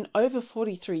smallpox in over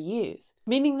 43 years,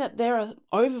 meaning that there are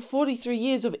over 43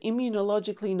 years of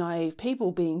immunologically naive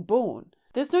people being born.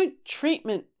 There's no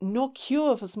treatment nor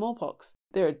cure for smallpox.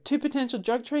 There are 2 potential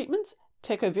drug treatments,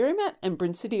 tecovirimat and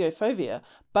brincidiophobia,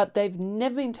 but they've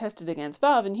never been tested against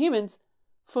VAV in humans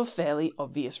for fairly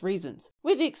obvious reasons.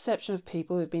 With the exception of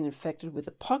people who've been infected with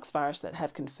a poxvirus that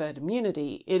have conferred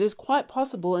immunity, it is quite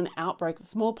possible an outbreak of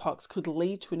smallpox could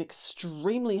lead to an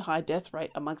extremely high death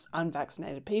rate amongst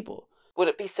unvaccinated people. Would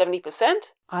it be 70%?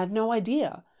 I have no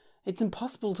idea. It's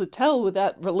impossible to tell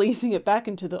without releasing it back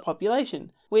into the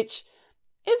population, which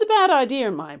is a bad idea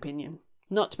in my opinion.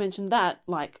 Not to mention that,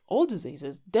 like all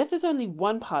diseases, death is only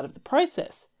one part of the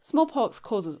process. Smallpox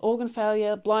causes organ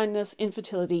failure, blindness,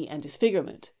 infertility, and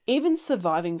disfigurement. Even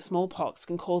surviving smallpox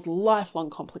can cause lifelong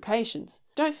complications.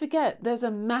 Don't forget, there's a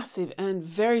massive and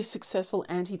very successful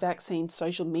anti-vaccine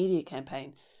social media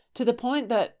campaign, to the point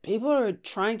that people are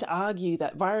trying to argue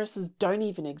that viruses don't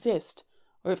even exist,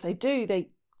 or if they do, they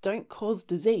don't cause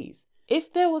disease.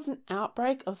 If there was an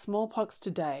outbreak of smallpox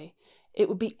today, it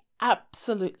would be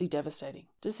absolutely devastating.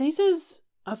 Diseases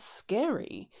are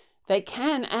scary. They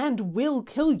can and will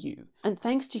kill you. And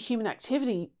thanks to human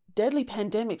activity, deadly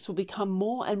pandemics will become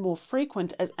more and more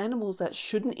frequent as animals that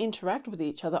shouldn't interact with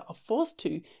each other are forced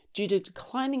to due to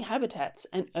declining habitats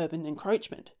and urban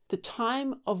encroachment. The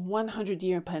time of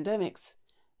 100-year pandemics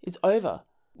is over.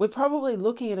 We're probably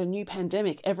looking at a new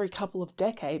pandemic every couple of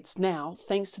decades now,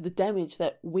 thanks to the damage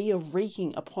that we are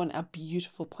wreaking upon our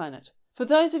beautiful planet. For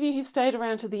those of you who stayed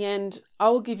around to the end, I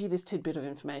will give you this tidbit of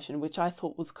information, which I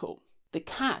thought was cool. The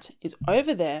cat is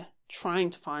over there trying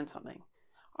to find something.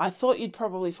 I thought you'd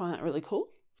probably find that really cool.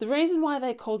 The reason why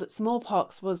they called it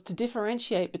smallpox was to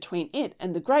differentiate between it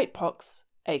and the great pox,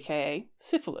 aka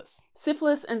syphilis.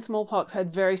 Syphilis and smallpox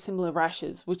had very similar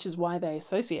rashes, which is why they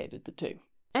associated the two.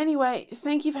 Anyway,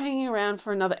 thank you for hanging around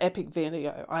for another epic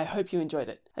video. I hope you enjoyed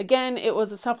it. Again, it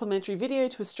was a supplementary video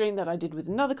to a stream that I did with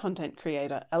another content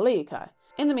creator, Aliakai.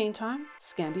 In the meantime,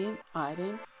 scandium,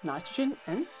 iodine, nitrogen,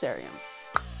 and cerium.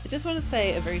 I just want to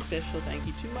say a very special thank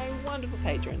you to my wonderful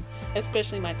patrons,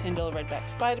 especially my $10 Redback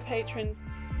Spider patrons,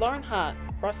 Lauren Hart,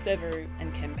 Ross Devereux,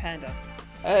 and Ken Panda.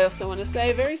 I also want to say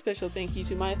a very special thank you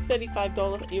to my $35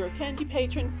 Irakanji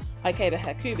patron, Ikeda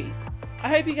Hakubi. I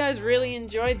hope you guys really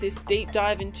enjoyed this deep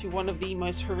dive into one of the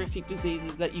most horrific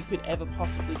diseases that you could ever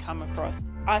possibly come across.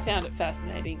 I found it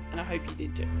fascinating, and I hope you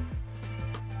did too.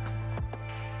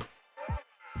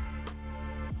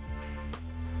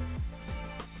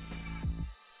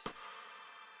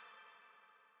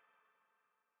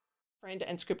 Friend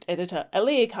and script editor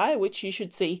Aliakai, which you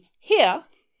should see here.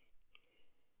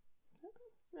 Is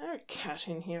there a cat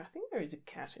in here? I think there is a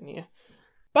cat in here.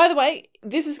 By the way,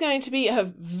 this is going to be a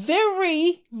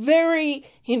very, very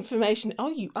information. Oh,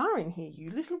 you are in here,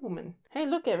 you little woman. Hey,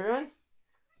 look, everyone.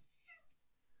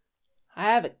 I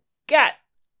have a cat.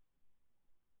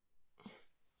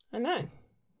 I know.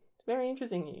 It's very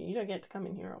interesting. You don't get to come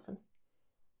in here often.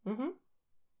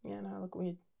 Yeah, no, I look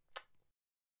weird.